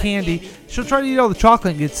eat all the candy. She'll try to eat all the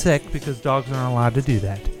chocolate and get sick because dogs aren't allowed to do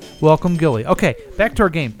that. Welcome, Gilly. Okay, back to our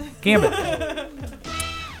game. Gambit.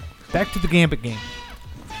 Back to the Gambit game.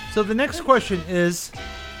 So the next question is,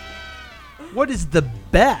 what is the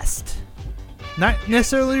best, not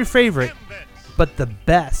necessarily your favorite, but the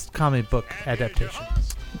best comic book adaptation?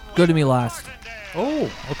 Go to me last.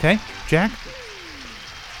 Oh, okay. Jack?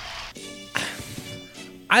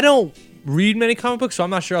 I don't read many comic books, so I'm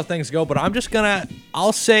not sure how things go, but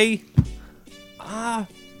I'll say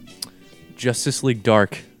Justice League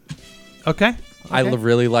Dark. Okay. I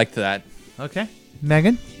really liked that. Okay.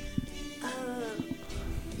 Megan?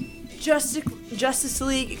 Justice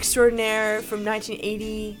League Extraordinaire from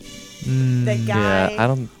 1980. The guy. Yeah, I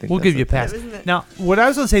don't think We'll that's give you a pass. Isn't it? Now, what I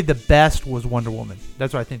was going to say the best was Wonder Woman.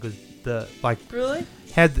 That's what I think was the like Really?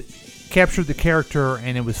 captured the character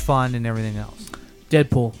and it was fun and everything else.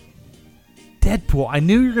 Deadpool. Deadpool. I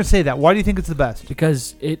knew you were gonna say that. Why do you think it's the best?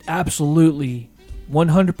 Because it absolutely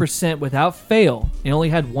 100% without fail, it only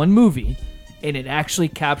had one movie, and it actually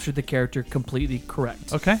captured the character completely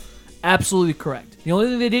correct. Okay. Absolutely correct. The only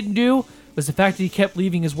thing they didn't do was the fact that he kept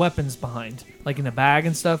leaving his weapons behind, like in a bag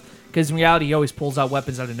and stuff. Because in reality, he always pulls out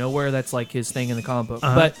weapons out of nowhere. That's like his thing in the comic book.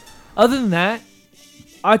 But other than that,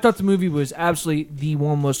 I thought the movie was absolutely the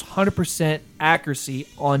one most 100% accuracy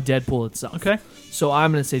on Deadpool itself. Okay. So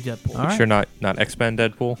I'm going to say Deadpool. All right. Sure, not X-Men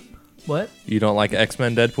Deadpool. What? You don't like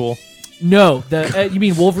X-Men Deadpool? No, you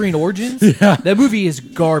mean Wolverine Origins? Yeah. That movie is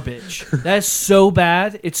garbage. That's so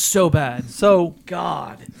bad. It's so bad. So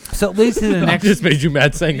God. So it leads to the next. I just made you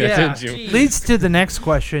mad saying that, didn't you? Leads to the next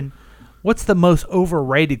question. What's the most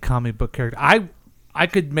overrated comic book character? I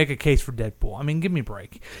could make a case for Deadpool. I mean, give me a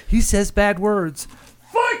break. He says bad words.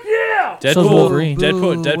 Fuck yeah! So's Wolverine.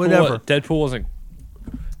 Deadpool wasn't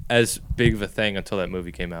as big of a thing until that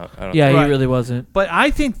movie came out. I don't Yeah, think. he really wasn't. But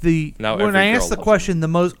I think Now when every I girl asked the loves question, the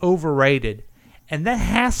most overrated, and that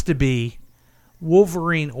has to be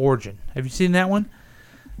Wolverine Origin. Have you seen that one?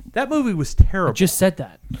 That movie was terrible. I just said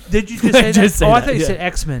that. Did you just say that? Just say I that, thought you yeah. said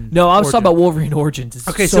X-Men. No, I was Origin. talking about Wolverine Origins. It's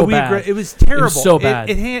Okay, so we bad. agree. It was terrible. It was so bad.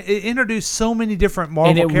 It introduced so many different Marvel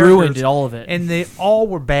And it characters. ruined all of it. And they all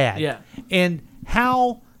were bad. Yeah. And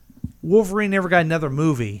how Wolverine never got another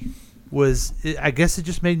movie was, I guess it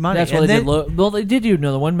just made money. That's why and they then, did. Well, they did do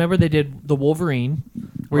another one. Remember, they did the Wolverine,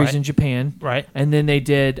 where he's Right. in Japan, Right. And then they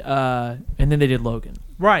did, Logan.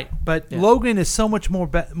 Right, but Yeah. Logan is so much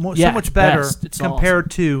so Yeah, much better best. It's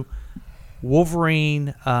compared to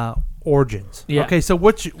Wolverine Origins. Yeah. Okay, so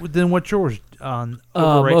what's yours on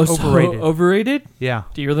overrated? Overrated? Yeah.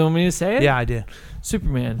 Do you really want me to say it? Yeah, I do.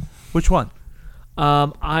 Superman. Which one?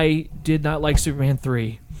 I did not like Superman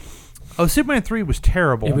 3. Oh, Superman 3 was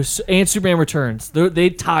terrible. It was, and Superman Returns. They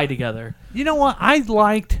tie together. You know what? I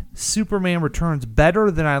liked Superman Returns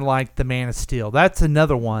better than I liked The Man of Steel. That's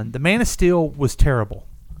another one. The Man of Steel was terrible.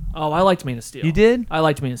 Oh, I liked Man of Steel. You did? I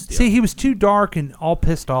liked Man of Steel. See, he was too dark and all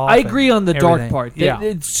pissed off. I agree and on the dark everything. part.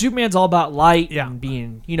 Yeah. Superman's all about light and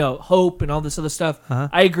being, hope and all this other stuff. Uh-huh.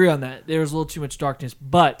 I agree on that. There was a little too much darkness,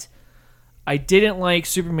 but I didn't like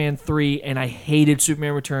Superman 3, and I hated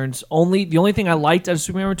Superman Returns. The only thing I liked out of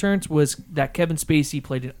Superman Returns was that Kevin Spacey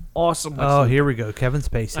played an awesome Lex Luthor. Here we go. Kevin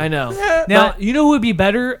Spacey. I know. Now, Now, you know who would be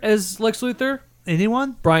better as Lex Luthor?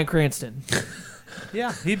 Anyone? Bryan Cranston.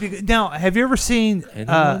 Yeah, he'd be good. Now, have you ever seen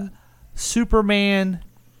Anyone? Superman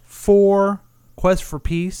 4 Quest for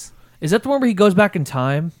Peace? Is that the one where he goes back in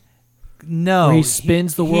time? No. Where he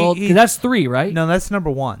spins the world? 'Cause that's 3, right? No, that's number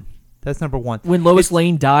 1. That's number 1. When Lois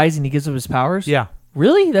Lane dies and he gives up his powers? Yeah.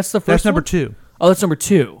 Really? That's the first That's number one? 2. Oh, that's number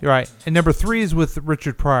 2. You're right. And number 3 is with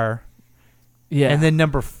Richard Pryor. Yeah. And then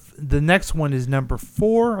the next one is number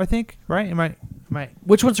 4, I think. Right? Am I?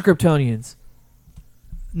 Which one's the Kryptonians?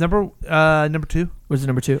 Number 2. Was it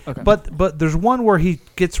number 2? Okay. But there's one where he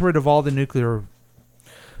gets rid of all the nuclear,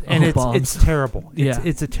 and bombs. it's terrible.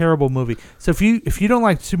 It's a terrible movie. So if you don't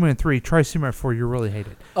like Superman 3, try Superman 4. You really hate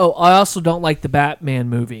it. Oh, I also don't like the Batman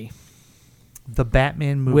movie. The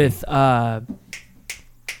Batman movie with Adam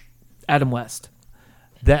West.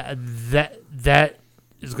 That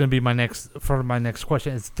is going to be my next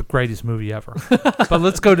question. It's the greatest movie ever. But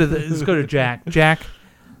let's go to Jack. Jack,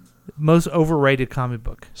 most overrated comic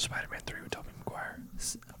book. Spider-Man 3 with Tobey Maguire.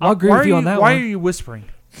 I'll agree with you on that Why one. are you whispering?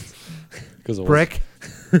 Because Brick.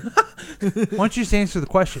 Why don't you just answer the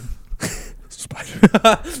question?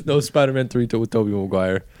 No, Spider-Man 3 with Tobey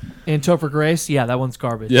Maguire. And Topher Grace, yeah, that one's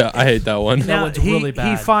garbage. Yeah, I hate that one. That one's really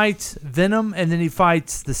bad. He fights Venom and then he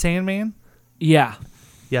fights the Sandman. Yeah.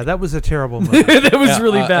 Yeah, that was a terrible movie. That was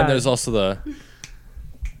really bad. And there's also the...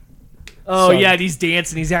 Oh, yeah, and he's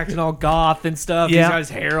dancing. He's acting all goth and stuff. Yeah. He's got his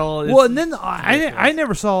hair all... Well, and then I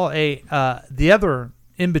never saw the other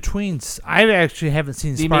in-betweens. I actually haven't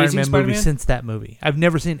seen The Amazing Spider-Man movie Spider-Man? since that movie. I've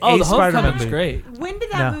never seen Oh, a the Spider-Man Homecoming's movie. great. When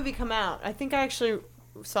did that No. movie come out? I think I actually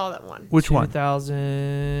saw that one. Which one?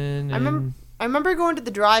 2000. I remember going to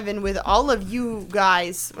the drive-in with all of you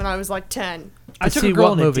guys when I was like 10. I took a girl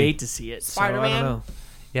on a date to see it. So I don't Spider-Man? know.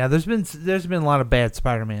 Yeah, there's been a lot of bad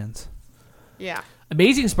Spider-Mans. Yeah.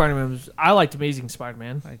 Amazing Spider-Man. I liked Amazing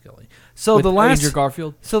Spider-Man. So With the last Andrew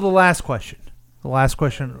Garfield. So the last question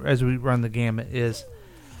as we run the gamut is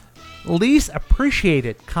least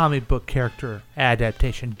appreciated comic book character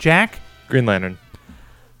adaptation. Jack? Green Lantern.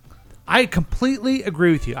 I completely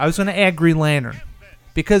agree with you. I was going to add Green Lantern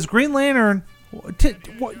because Green Lantern. You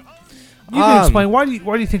can explain why do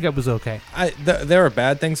you think that was okay? There are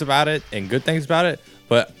bad things about it and good things about it,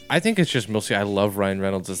 But I think it's just mostly I love Ryan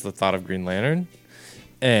Reynolds as the thought of Green Lantern.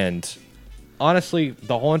 And honestly,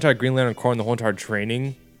 the whole entire Green Lantern Corps and the whole entire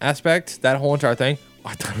training aspect, that whole entire thing,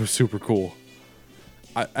 I thought it was super cool.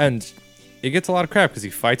 And it gets a lot of crap because he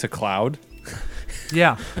fights a cloud.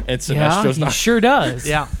 Yeah. And Sinestro's he not. sure does.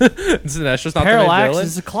 Yeah. Sinestro's not the main Parallax villain.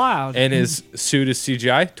 is a cloud. And his suit is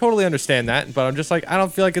CGI. Totally understand that. But I'm just like, I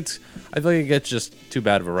don't feel like it's. I feel like it gets just too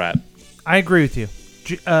bad of a rap. I agree with you.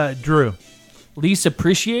 Drew. Least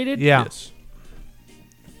appreciated? Yeah.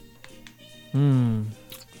 Yes.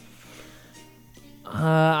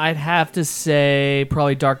 I'd have to say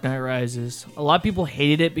probably Dark Knight Rises. A lot of people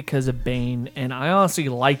hated it because of Bane, and I honestly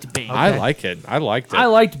liked Bane. I like it. I liked it. I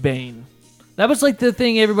liked Bane. That was like the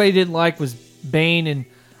thing everybody didn't like was Bane, and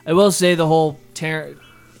I will say the whole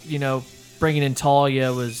bringing in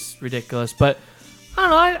Talia was ridiculous. But I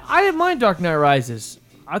don't know. I didn't mind Dark Knight Rises.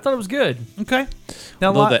 I thought it was good. Okay.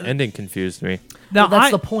 Now Although the ending confused me. Now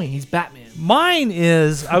that's the point. He's Batman. Mine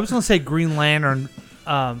is I was going to say Green Lantern,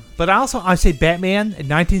 but I say Batman, a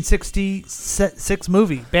 1966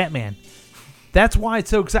 movie, Batman. That's why it's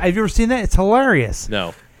so exciting. Have you ever seen that? It's hilarious.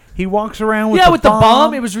 No. He walks around with the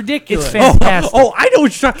bomb. It was ridiculous. It's fantastic. Oh, I know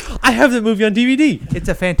what you're talking. I have the movie on DVD. It's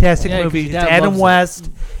a fantastic Yeah, movie. your It's dad Adam loves it. West.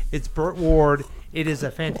 It's Burt Ward. It is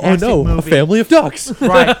a fantastic A movie. family of ducks.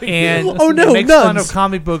 Right, and Oh, no, it makes fun nuns. of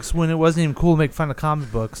comic books when it wasn't even cool to make fun of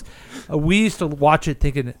comic books. We used to watch it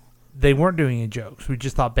thinking they weren't doing any jokes. We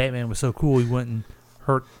just thought Batman was so cool he wouldn't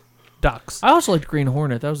hurt ducks. I also liked Green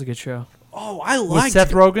Hornet. That was a good show. Oh, I With liked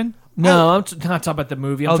Seth Rogen? No, I'm not talking about the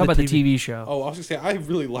movie. I'm Oh, talking the about the TV show. Oh, I was gonna say I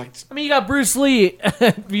really liked. I mean, you got Bruce Lee.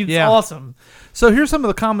 It's awesome. So here's some of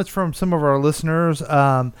the comments from some of our listeners.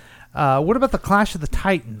 What about the Clash of the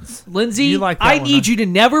Titans? Lindsay, You like that I one, need you to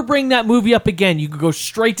never bring that movie up again. You could go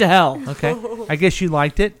straight to hell. Okay, I guess you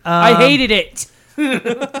liked it. I hated it.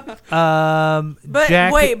 But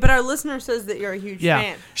Jack, wait, but our listener says that you're a huge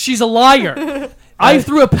fan. She's a liar. I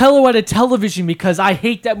threw a pillow at a television because I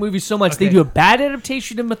hate that movie so much. Okay. They do a bad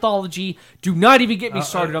adaptation of mythology. Do not even get me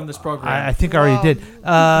started on this program. I think I already did.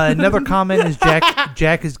 Another comment is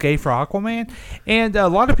Jack is gay for Aquaman. And a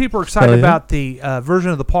lot of people are excited about the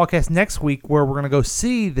version of the podcast next week where we're going to go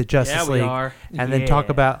see the Justice we League are. and then talk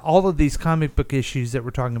about all of these comic book issues that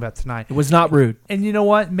we're talking about tonight. It was not rude. And you know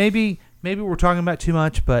what? Maybe we're talking about too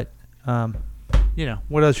much, but what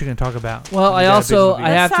else are you going to talk about? Well, I have Let's to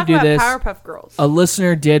talk do about this. Powerpuff Girls. A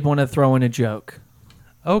listener did want to throw in a joke.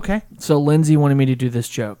 Okay. So Lindsay wanted me to do this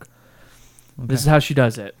joke. This is how she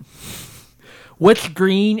does it. What's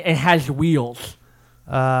green and has wheels?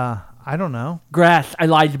 I don't know. Grass. I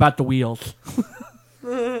lied about the wheels.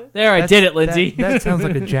 There, I did it, Lindsay. That sounds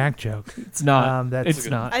like a Jack joke. It's not. That's It's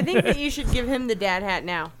not. I think that you should give him the dad hat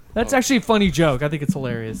now. That's actually a funny joke. I think it's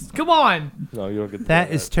hilarious. Come on. No, you don't get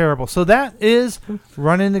That is terrible. So that is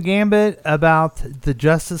running the gambit about the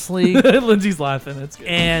Justice League. Lindsay's laughing. That's good.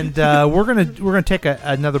 And we're gonna take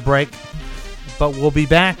another break, but we'll be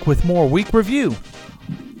back with more week review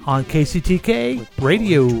on KCTK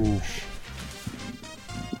Radio. I'm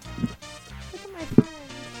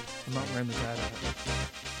not wearing the dad hat.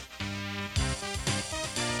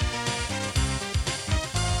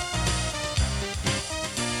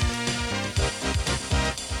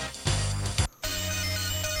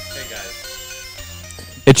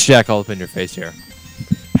 It's Jack all up in your face here.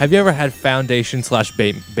 Have you ever had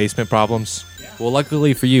foundation/basement problems? Well,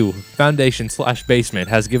 luckily for you, foundation/basement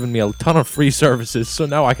has given me a ton of free services, so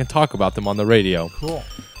now I can talk about them on the radio. Cool.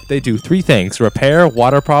 They do 3 things: repair,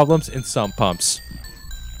 water problems, and sump pumps.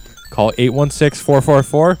 Call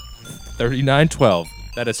 816-444-3912.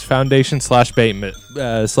 That is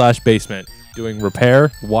foundation/basement doing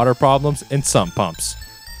repair, water problems, and sump pumps.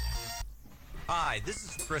 Hi, this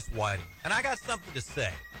is Chris Whiting, and I got something to say.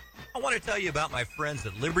 I want to tell you about my friends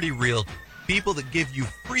at Liberty Realty, people that give you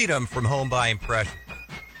freedom from home buying pressure.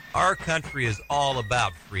 Our country is all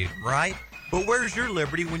about freedom, right? But where's your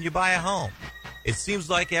liberty when you buy a home? It seems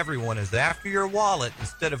like everyone is after your wallet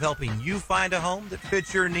instead of helping you find a home that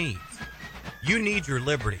fits your needs. You need your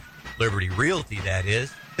liberty. Liberty Realty, that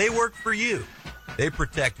is. They work for you. They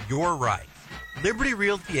protect your rights. Liberty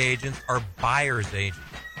Realty agents are buyer's agents,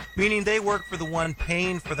 meaning they work for the one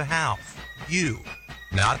paying for the house, you.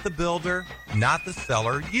 Not the builder, not the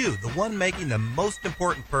seller, you, the one making the most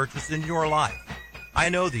important purchase in your life. I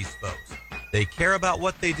know these folks. They care about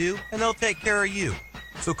what they do, and they'll take care of you.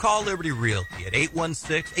 So call Liberty Realty at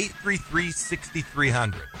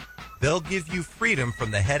 816-833-6300. They'll give you freedom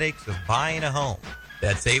from the headaches of buying a home.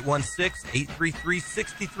 That's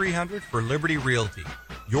 816-833-6300 for Liberty Realty,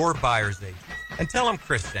 your buyer's agent. And tell them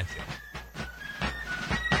Chris sent you.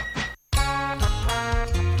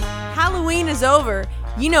 Halloween is over,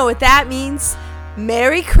 You know what that means.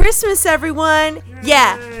 Merry Christmas, everyone.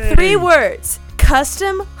 Yeah, 3 words.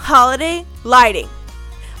 Custom holiday lighting.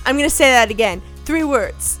 I'm going to say that again. 3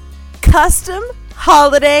 words. Custom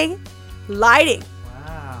holiday lighting.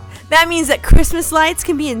 Wow. That means that Christmas lights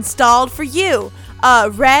can be installed for you.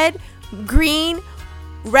 Red, green,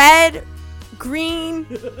 red,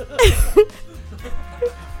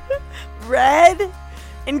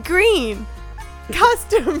 and green.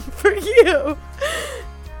 Custom for you.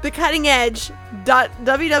 The Cutting Edge.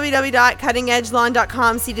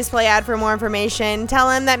 www.cuttingedgelawn.com. See display ad for more information. Tell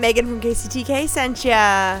him that Megan from KCTK sent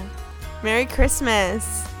ya. Merry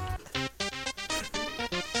Christmas.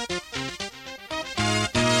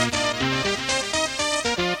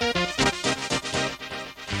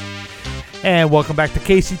 And welcome back to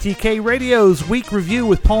KCTK Radio's week review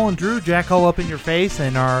with Paul and Drew. Jack all up in your face,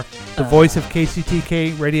 and the voice of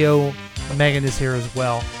KCTK Radio, Megan, is here as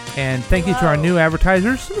well. And thank you to our new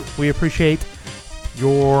advertisers. We appreciate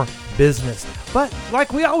your business. But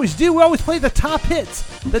like we always do, we always play the top hits.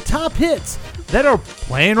 The top hits that are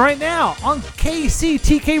playing right now on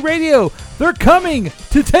KCTK Radio. They're coming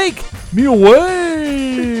to take me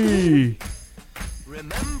away.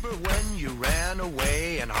 Remember when you ran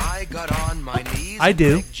away and I got on my knees I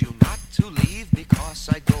do. and begged you not to leave because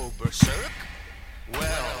I go berserk?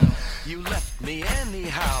 Well, you left me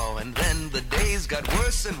anyhow, and then the days got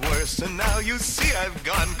worse and worse, and now you see I've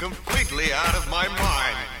gone completely out of my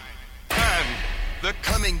mind. And they're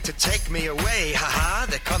coming to take me away, ha-ha,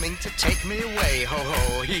 they're coming to take me away,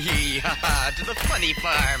 ho-ho, hee-hee, ha-ha, to the funny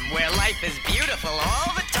farm where life is beautiful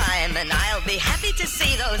all the time, and I'll be happy to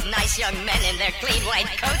see those nice young men in their clean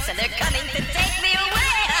white coats, and they're coming to take me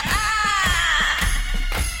away, ha-ha!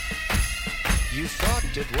 You thought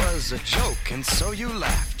it was a joke, and so you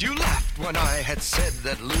laughed. You laughed when I had said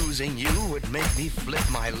that losing you would make me flip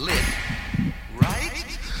my lid. Right?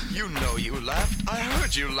 You know you laughed. I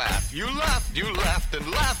heard you laugh. You laughed, and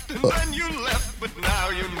then you left. But now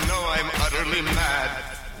you know I'm utterly mad.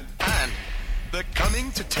 And they're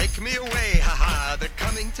coming to take me away, ha-ha. They're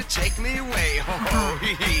coming to take me away, ho-ho,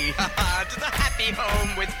 hee-hee, ha-ha. To the happy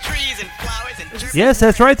home with trees and flowers and... Yes,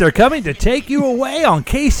 that's right. They're coming to take you away on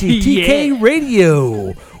KCTK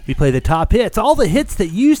Radio. We play the top hits, all the hits that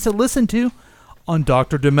you used to listen to on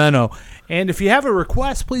Dr. Demeno. And if you have a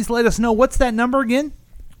request, please let us know. What's that number again?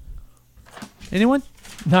 Anyone?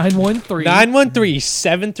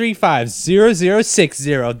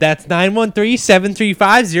 913-735-0060. That's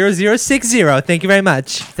 913-735-0060. Thank you very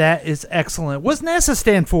much. That is excellent. What's NASA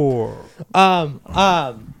stand for?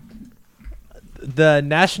 The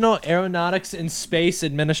National Aeronautics and Space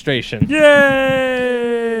Administration. Yay!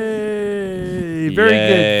 Very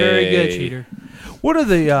good. Very good, cheater. What are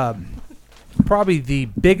the probably the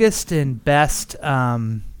biggest and best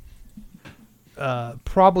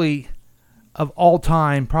probably of all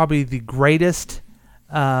time, probably the greatest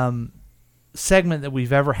segment that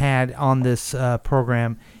we've ever had on this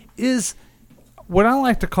program is what I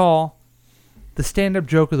like to call the stand-up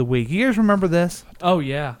joke of the week. You guys remember this? Oh,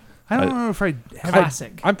 yeah. I don't know if I have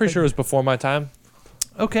Classic. I'm pretty sure it was before my time.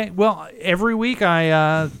 Okay, well, every week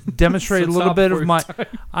I demonstrate a little bit of my...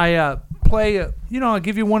 I play, I'll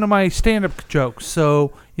give you one of my stand-up jokes.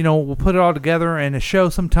 So, we'll put it all together in a show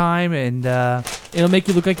sometime, and... it'll make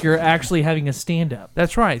you look like you're actually having a stand-up.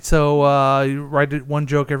 That's right. So, you write one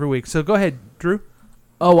joke every week. So, go ahead, Drew.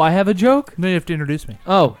 Oh, I have a joke? No, you have to introduce me.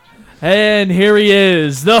 Oh. And here he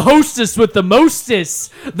is, the hostess with the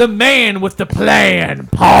mostest, the man with the plan,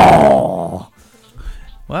 Paul.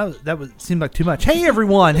 Well, seemed like too much. Hey,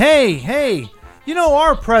 everyone. Hey.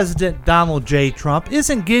 Our president, Donald J. Trump,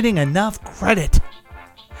 isn't getting enough credit.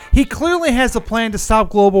 He clearly has a plan to stop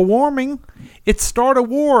global warming. It's start a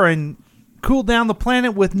war and cool down the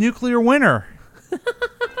planet with nuclear winter.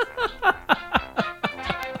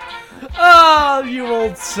 Oh, you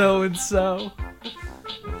old so-and-so.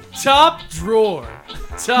 Top drawer.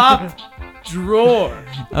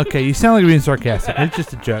 Okay, you sound like you're being sarcastic. It's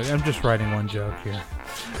just a joke. I'm just writing one joke here.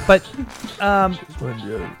 But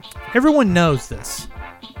everyone knows this.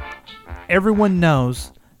 Everyone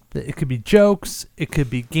knows that it could be jokes, it could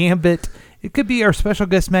be Gambit, it could be our special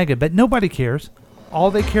guest Megan, but nobody cares.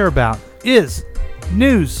 All they care about is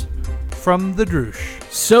news from the Droosh.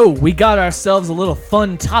 So we got ourselves a little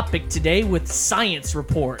fun topic today with Science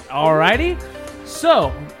Report. Alrighty?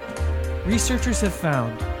 So, researchers have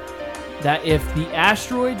found that if the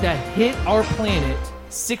asteroid that hit our planet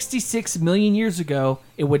 66 million years ago,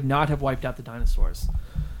 it would not have wiped out the dinosaurs.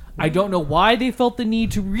 I don't know why they felt the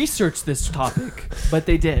need to research this topic, but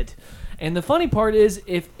they did. And the funny part is,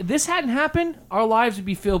 if this hadn't happened, our lives would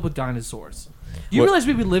be filled with dinosaurs. You realize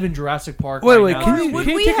we live in Jurassic Park? Wait, right wait, now? can you- Would can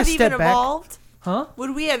you we take a have step even back? evolved? Huh?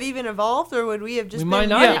 Would we have even evolved, or would we have just We been might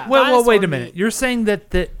not. Yeah. Well, dinosaur wait a meat? minute. You're saying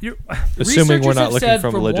that you're Assuming we're Researchers not have looking said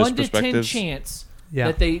from from religious 1 to 10 perspectives. chance Yeah.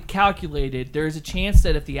 that they calculated there's a chance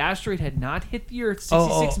that if the asteroid had not hit the Earth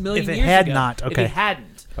 66 million if it years had ago, not, if okay. it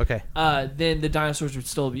hadn't, Okay. Then the dinosaurs would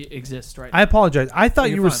still exist, right? I apologize. I thought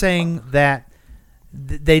You're you were fine. saying that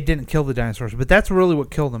they didn't kill the dinosaurs, but that's really what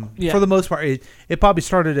killed them. Yeah. For the most part, it probably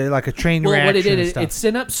started like a chain Well, reaction. what it did, and it stuff.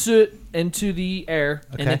 sent up soot into the air,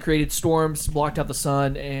 Okay. and then created storms, blocked out the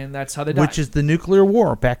sun, and that's how they died. Which is the nuclear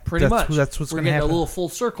war. Pretty that's, much. That's what's We're going to getting happen. a little full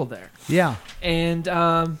circle there. Yeah. And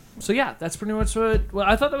so yeah, that's pretty much what. Well,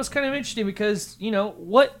 I thought that was kind of interesting because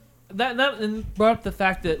what that and brought up the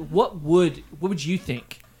fact that what would you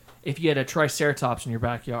think if you had a Triceratops in your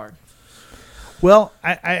backyard? Well,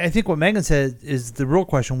 I think what Megan said is the real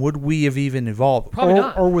question: would we have even evolved, Probably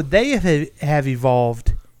not. or would they have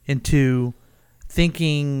evolved into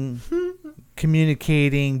thinking,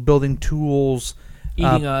 communicating, building tools,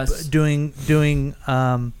 Eating us. doing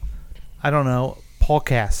I don't know,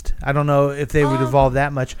 podcast. I don't know if they would evolve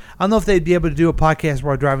that much. I don't know if they'd be able to do a podcast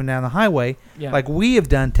while driving down the highway, like we have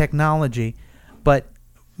done technology, but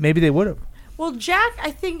maybe they would have. Well, Jack,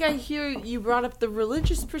 I think I hear you brought up the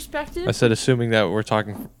religious perspective. I said, assuming that we're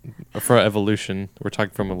talking for evolution, we're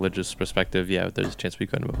talking from a religious perspective. Yeah, there's a chance we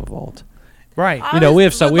couldn't have evolved. Right. You know, we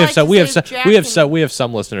have some Jack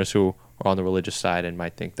some listeners who are on the religious side and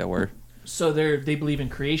might think that we're So they believe in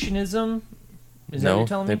creationism. Is that what no. you're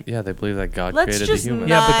telling me? They believe that God Let's created just the human.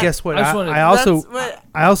 Yeah, but guess what? I just wanna-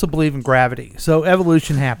 I also believe in gravity. So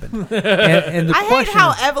evolution happened. and the I hate question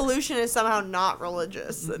how is- evolution is somehow not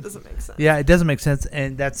religious. That doesn't make sense. Yeah, it doesn't make sense,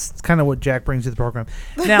 and that's kind of what Jack brings to the program.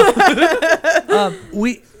 Now,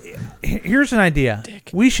 here's an idea.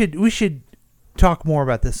 We should talk more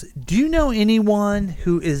about this. Do you know anyone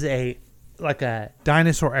who is a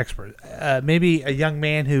dinosaur expert? Maybe a young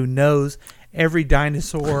man who knows every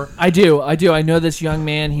dinosaur. I do. I know this young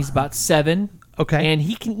man. He's about 7. Okay. And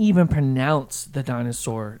he can even pronounce the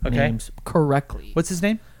dinosaur names correctly. What's his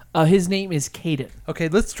name? His name is Caden. Okay,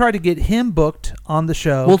 let's try to get him booked on the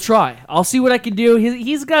show. We'll try. I'll see what I can do.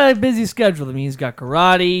 He's got a busy schedule. I mean, he's got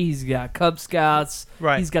karate. He's got Cub Scouts.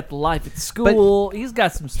 Right. He's got the life at school. He's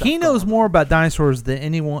got some stuff. He knows more about dinosaurs than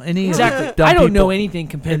anyone. Exactly. dumb I don't know people anything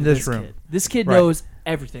compared in to this this room. kid. This kid Right. knows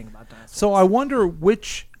everything about dinosaurs. So I wonder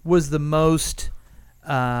which was the most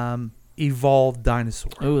evolved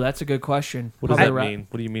dinosaur. Oh, that's a good question. What does Probably that right. mean?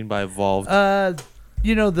 What do you mean by evolved? The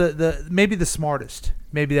maybe the smartest.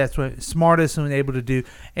 Maybe that's what smartest and able to do.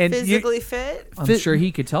 And Physically fit. I'm sure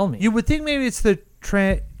he could tell me. You would think maybe it's the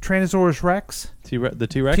Tyrannosaurus Rex. The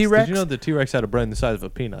T-Rex? T-Rex? Did you know the T-Rex had a brain the size of a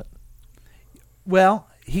peanut? Well,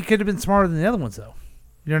 he could have been smarter than the other ones, though.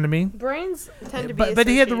 You know what I mean? Brains tend to be. But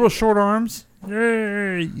he had the real associated- short arms.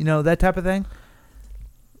 You know, that type of thing.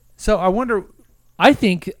 So I wonder. I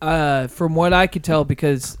think, from what I could tell,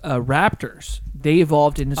 because raptors, they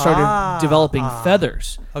evolved and started developing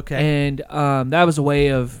feathers. Okay. And that was a way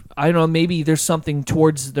of, I don't know, maybe there's something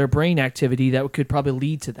towards their brain activity that could probably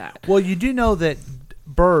lead to that. Well, you do know that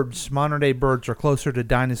modern day birds, are closer to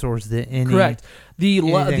dinosaurs than any. Correct. The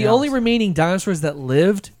anything only else. remaining dinosaurs that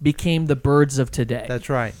lived became the birds of today. That's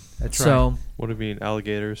right. That's So, right. What do you mean,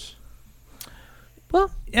 alligators? Well,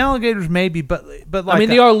 alligators maybe, but like I mean,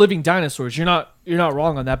 they are living dinosaurs. You're not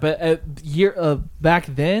wrong on that. But back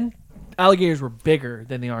then, alligators were bigger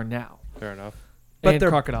than they are now. Fair enough. But And their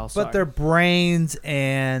crocodiles. but sorry. their brains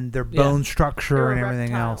and their Yeah. bone structure They're and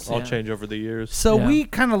everything reptiles. else. All change over the years. So Yeah. we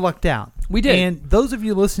kind of lucked out. We did. And those of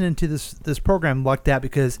you listening to this program lucked out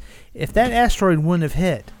because if that asteroid wouldn't have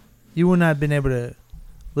hit, you would not have been able to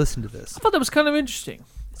listen to this. I thought that was kind of interesting.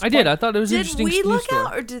 I did. I thought it was Did interesting. we news luck story.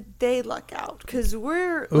 out or did they luck out? Because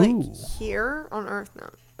we're Ooh. here on Earth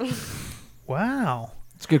now. Wow.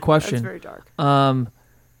 It's a good question. That's very dark.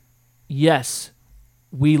 Yes,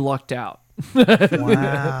 we lucked out.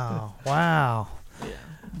 Wow. Wow.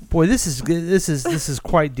 Boy, this is good. This is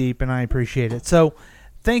quite deep, and I appreciate it. So,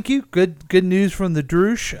 thank you. Good news from the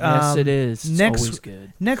Droosh. Yes, it is. It's next always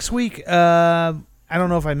good. Next week, I don't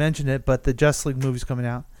know if I mentioned it, but the Justice League movie's coming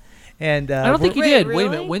out, and I don't think you Wait, did. Wait a really?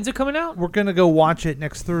 minute. When's it coming out? we're gonna go watch it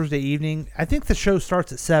next Thursday evening. I think the show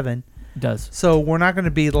starts at 7, It does. so we're not going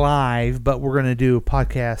to be live, but we're going to do a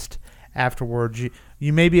podcast afterwards.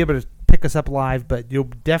 You may be able to pick us up live, but you'll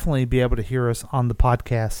definitely be able to hear us on the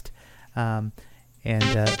podcast. And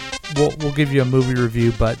we'll give you a movie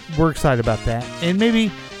review, but we're excited about that. And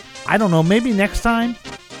maybe, I don't know, maybe next time,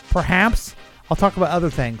 perhaps, I'll talk about other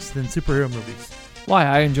things than superhero movies. Why?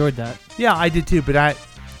 I enjoyed that. Yeah, I did too, but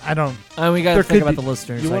I don't. We got there to think could about be- the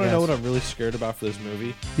listeners. You want to know what I'm really scared about for this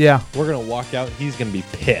movie? Yeah. We're gonna walk out. He's gonna be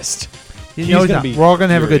pissed. You He's know, gonna be we're all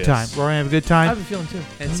gonna have a good time. furious. We're gonna have a good I time. have a feeling too.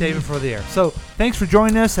 And save it for the air. So thanks for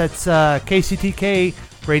joining us. That's KCTK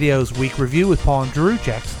Radio's Week Review with Paul and Drew.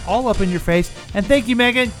 Jack's all up in your face. And thank you,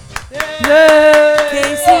 Megan.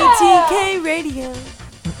 KCTK Radio.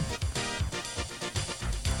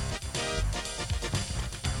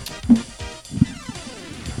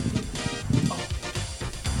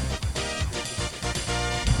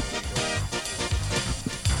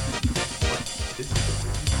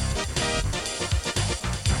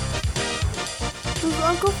 Does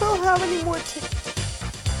Uncle Phil have any more tickets?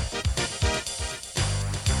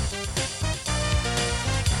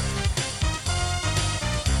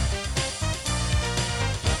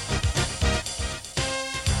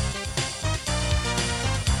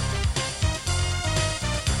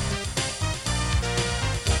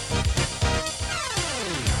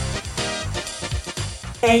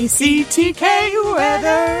 KCTK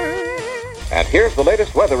weather. And here's the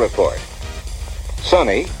latest weather report.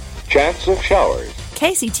 Sunny, chance of showers.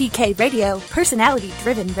 KCTK Radio,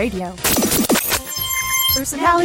 personality-driven radio. Personality